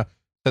we're going to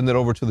send it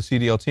over to the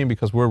CDL team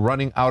because we're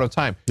running out of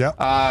time.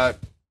 Yep.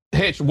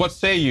 Hitch, what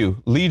say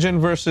you? Legion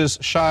versus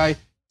Shy,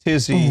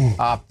 Tizzy,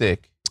 OpTic.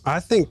 I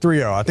think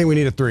 3-0. I think we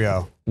need a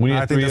 3-0. We need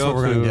I a think that's 3-0 what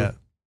we're gonna to- get.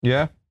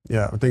 Yeah?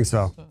 Yeah, I think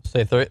so.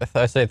 Say three.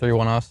 I say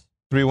 3-1 us.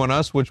 3-1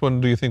 us. Which one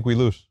do you think we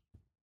lose?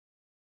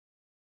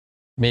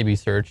 Maybe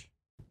Surge.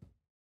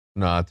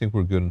 No, I think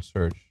we're good in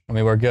Surge. I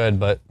mean, we're good,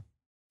 but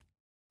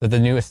the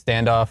newest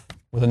standoff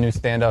with a new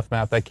standoff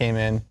map that came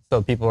in,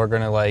 so people are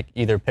gonna like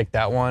either pick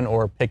that one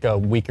or pick a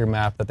weaker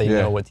map that they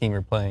Yeah. know what team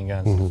you're playing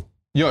against.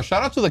 Yo,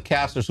 shout out to the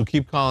casters who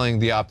keep calling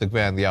the OpTic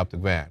van the OpTic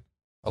van.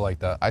 I like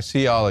that. I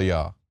see all of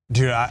y'all.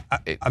 Dude, I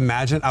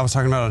imagine, I was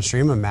talking about it on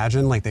stream,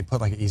 imagine like they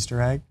put like an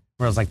Easter egg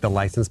where it's like the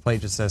license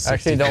plate just says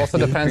Actually, it also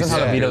 60. depends on how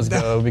the Yeah. vetoes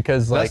go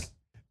because like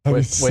That'd be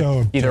with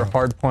so either dope.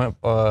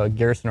 Hardpoint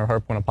Garrison or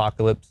Hardpoint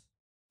Apocalypse.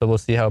 So we'll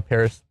see how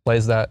Paris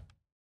plays that.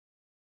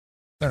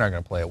 They're not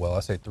going to play it well. I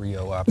say 3-0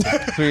 OpTic.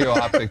 3-0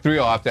 OpTic. 3-0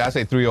 OpTic. I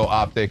say 3-0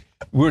 OpTic.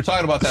 We were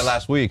talking about that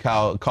last week,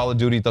 how Call of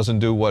Duty doesn't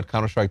do what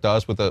Counter-Strike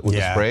does with the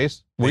Yeah.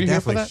 sprays. Were They you here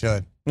for definitely that?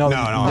 should. No, no, that's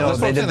they what I'm did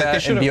saying, like, they that in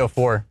should've-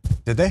 BO4.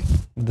 Did they?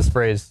 The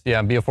sprays,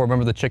 yeah, BO4.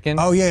 Remember the chicken?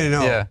 Oh, yeah,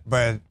 no. Yeah.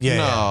 But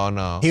yeah.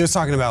 No. He was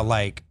talking about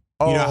like,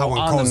 you know how when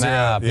on Cold the Zero.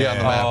 map. Yeah, on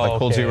the map. Like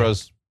Cold okay.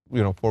 Zero's,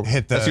 you know,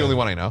 Hit that's the the- only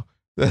one I know.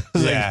 That's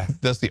like- Yeah.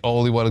 That's the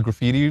only one of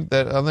graffiti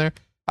that on there.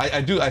 I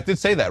did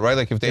say that, right?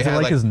 Like if they Is it had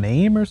like his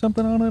name or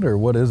something on it, or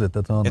what is it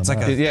that's on It's the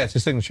like map? a- yeah, it's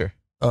his signature.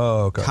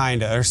 Oh, okay.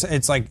 Kinda.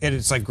 It's like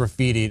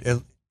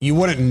graffitied. You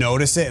wouldn't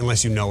notice it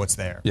unless you know it's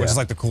there, Yeah. which is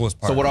like the coolest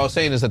part. So what I was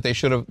saying is that they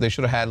should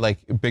have had like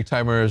Big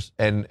Timers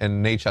and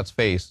Nate Shot's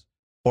face,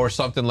 or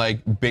something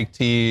like Big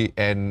T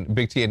and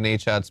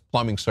Nate Shot's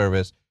plumbing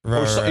service,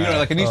 or so, you know,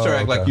 like an Easter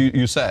egg, like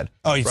you said.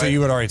 Oh, so right?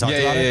 you had already talked Yeah,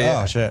 about yeah, it?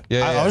 yeah, Oh, shit.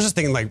 yeah, I yeah. was just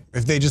thinking, like,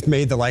 if they just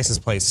made the license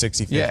plate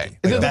 60/50. Yeah.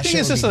 Like, the that thing shit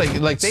is would just be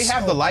like they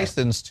have the so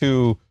license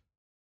to,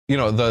 you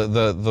know,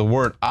 the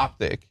word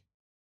OpTic,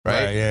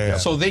 right? Yeah.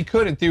 So they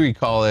could, in theory,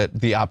 call it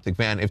the OpTic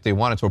van if they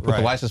wanted to, or put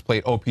the license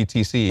plate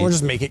OPTC. Or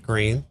just make it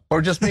green.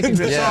 Or just make it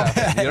just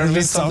something. You know what I mean?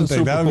 Just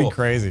something. That would be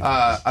crazy.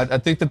 I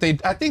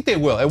think they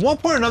will. At one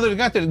point or another,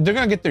 they're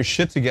gonna get their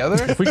shit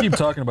together. If we keep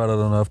talking about it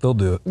enough, they'll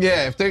do it.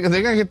 Yeah, if they're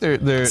gonna get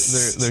their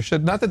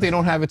shit. Not that they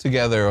don't have it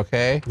together,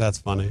 okay? That's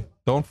funny.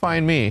 Don't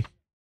find me.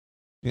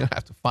 You're gonna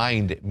have to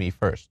find me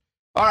first.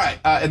 All right,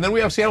 and then we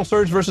have Seattle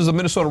Surge versus the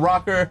Minnesota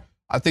Rocker.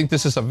 I think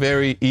this is a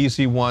very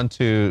easy one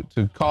to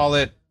call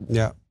it.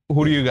 Yeah.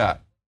 Who do you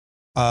got?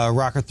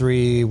 Rocker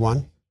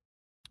 3-1.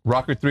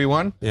 Rocker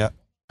 3-1? Yeah.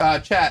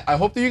 Chat, I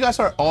hope that you guys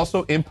are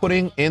also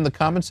inputting in the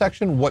comment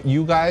section what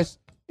you guys'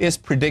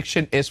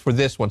 prediction is for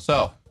this one.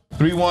 So,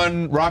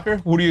 3-1 Rocker,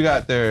 who do you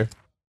got there?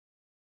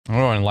 I'm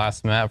going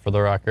last map for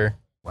the Rocker.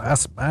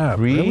 Last map,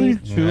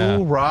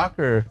 3-2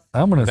 Rocker.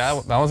 I'm gonna.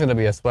 That one's gonna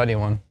be a sweaty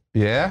one.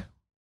 Yeah?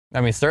 I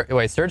mean,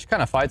 Surge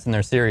kind of fights in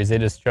their series. They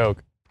just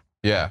choke.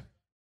 Yeah.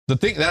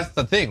 That's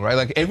the thing, right?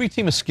 Like, every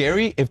team is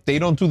scary if they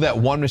don't do that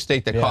one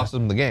mistake that costs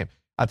them the game.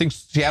 I think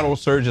Seattle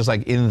Surge is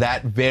like in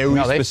that very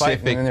they specific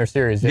fight in their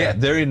series. Yeah,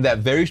 they're in that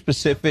very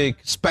specific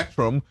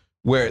spectrum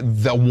where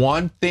the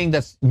one thing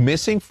that's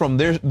missing from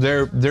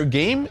their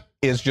game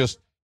is just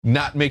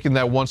not making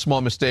that one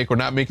small mistake or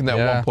not making that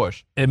one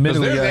push.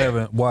 Admittedly, I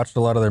haven't watched a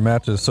lot of their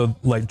matches, so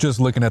like just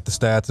looking at the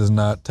stats is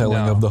not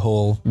telling of the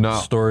whole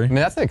story. I mean,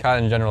 that's the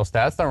kind of general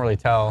stats don't really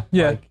tell.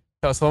 Yeah. Like,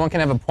 so someone can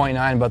have a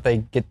 .9, but they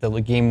get the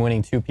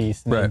game-winning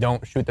two-piece, and they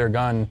don't shoot their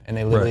gun, and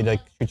they literally like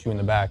shoot you in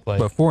the back. Like,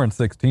 but 4 and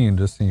 16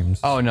 just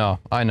seems. Oh no,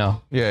 I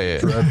know. Yeah.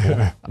 Dreadful.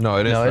 No,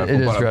 it is. No, dreadful,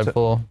 it is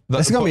dreadful.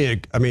 This is gonna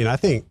be. I mean, I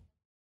think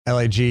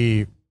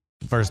LAG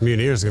versus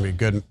Mutineers is gonna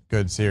be a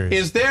good series.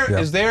 Is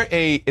there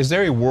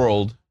a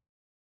world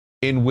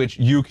in which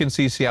you can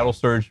see Seattle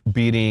Surge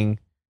beating?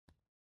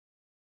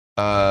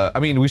 I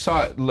mean, we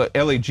saw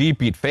LAG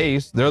beat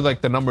FaZe. They're like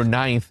the number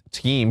 9th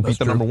team, beat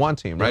the number 1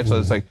 team, right? So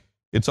it's like.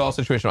 It's all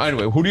situational.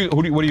 Anyway, what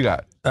do you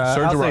got?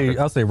 Surge or Rocker?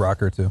 I'll say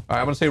Rocker too. All right,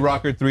 I'm gonna say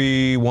Rocker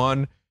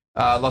 3-1.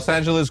 Los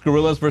Angeles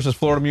Gorillas versus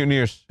Florida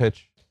Mutineers.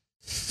 Hitch.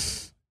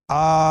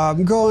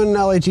 I'm going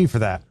LAG for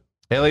that.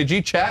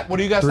 LAG chat. What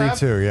do you guys have?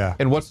 3-2. Yeah.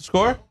 And what's the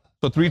score?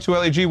 So 3-2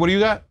 LAG. What do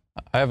you got?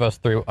 I have us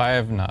 3. I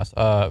have not.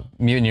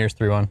 Mutineers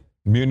 3-1.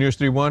 Mutineers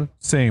 3-1.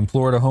 Same.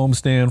 Florida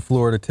homestand.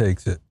 Florida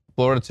takes it.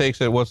 Florida takes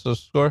it. What's the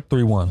score?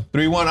 3-1.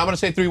 3-1. I'm gonna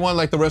say 3-1,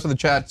 like the rest of the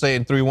chat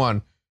saying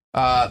 3-1.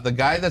 The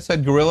guy that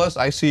said Gorillas,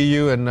 I see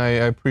you, and I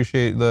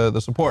appreciate the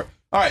support.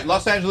 All right,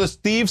 Los Angeles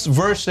Thieves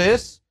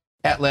versus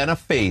Atlanta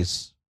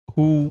FaZe.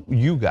 Who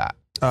you got?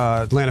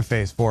 Atlanta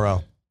FaZe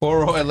 4-0.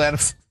 4-0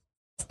 Atlanta.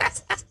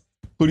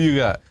 Who do you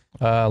got?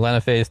 Atlanta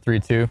FaZe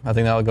 3-2. I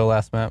think that'll go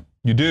last map.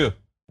 You do?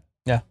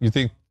 Yeah. You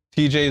think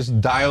TJ's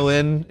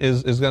dial-in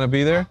is going to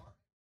be there?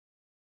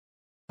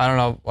 I don't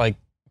know. Like,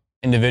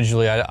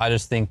 individually, I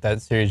just think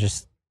that series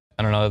just,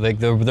 I don't know. Like,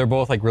 they're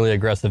both, like, really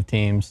aggressive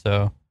teams,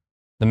 so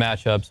the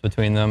matchups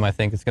between them, I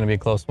think it's going to be a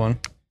close one.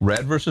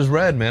 Red versus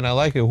red, man. I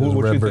like it.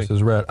 What Red you versus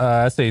think? red.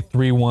 I say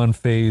 3-1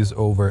 FaZe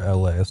over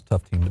LA. It's a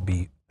tough team to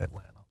beat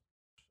Atlanta.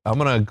 I'm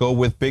going to go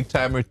with big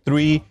timer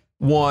 3-1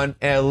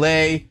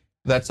 LA.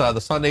 That's the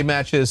Sunday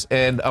matches.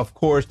 And, of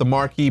course, the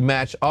marquee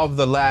match of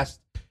the last,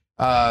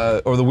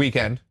 or the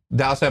weekend.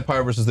 Dallas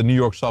Empire versus the New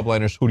York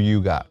Subliners. Who do you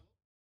got?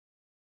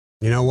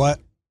 You know what?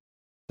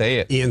 Say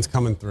it. Ian's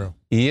coming through.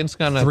 Ian's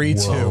going to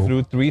 3-2.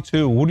 through 3-2.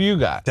 Who do you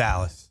got?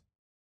 Dallas.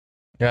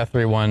 Yeah,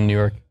 3-1 New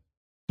York.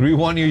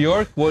 3-1 New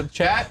York. What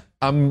chat?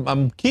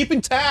 I'm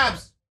keeping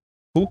tabs.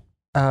 Who?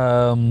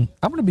 I'm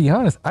gonna be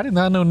honest. I did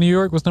not know New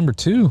York was number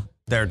 2.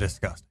 They're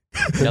disgusting.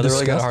 Yeah, they're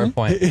really good at hard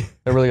point.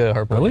 They're really good at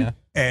hard point. Really? Yeah.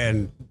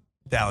 And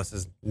Dallas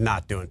is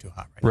not doing too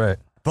hot right now. Right.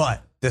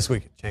 But this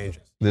week it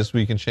changes. This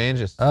week it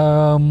changes.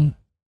 I'm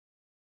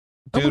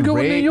gonna Dude, go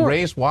with New York.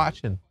 Ray's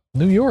watching.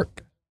 New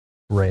York.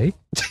 Ray.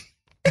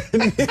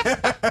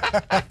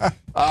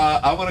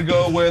 I'm gonna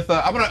go with.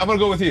 I'm gonna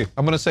go with you.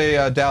 I'm gonna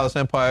say Dallas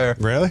Empire.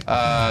 Really?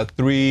 3-2.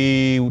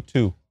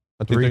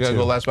 I think they're gonna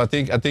go last. But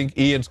I think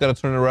Ian's gonna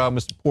turn it around.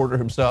 Mr. Porter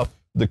himself,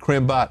 the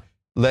Crimbot.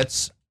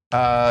 Let's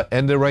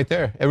end it right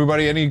there.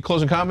 Everybody, any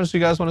closing comments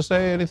you guys want to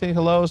say? Anything?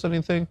 Hellos?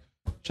 Anything?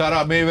 Shout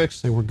out Mavix.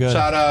 Say we're good.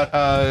 Shout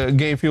out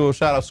Game Fuel.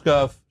 Shout out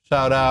Scuff.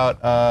 Shout out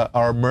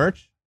our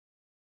merch.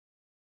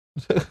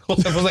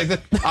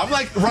 I'm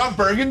like Ron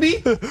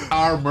Burgundy.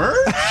 Our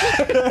merch.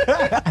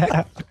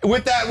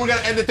 With that, we're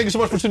gonna end it. Thank you so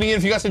much for tuning in.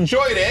 If you guys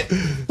enjoyed it,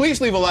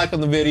 please leave a like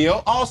on the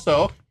video.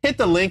 Also, hit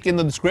the link in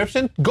the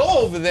description. Go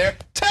over there.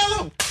 Tell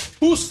them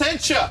who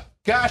sent you.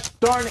 Gosh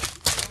darn it.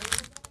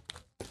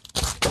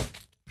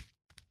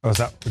 Oh, is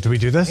that? Do we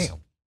do this? Damn.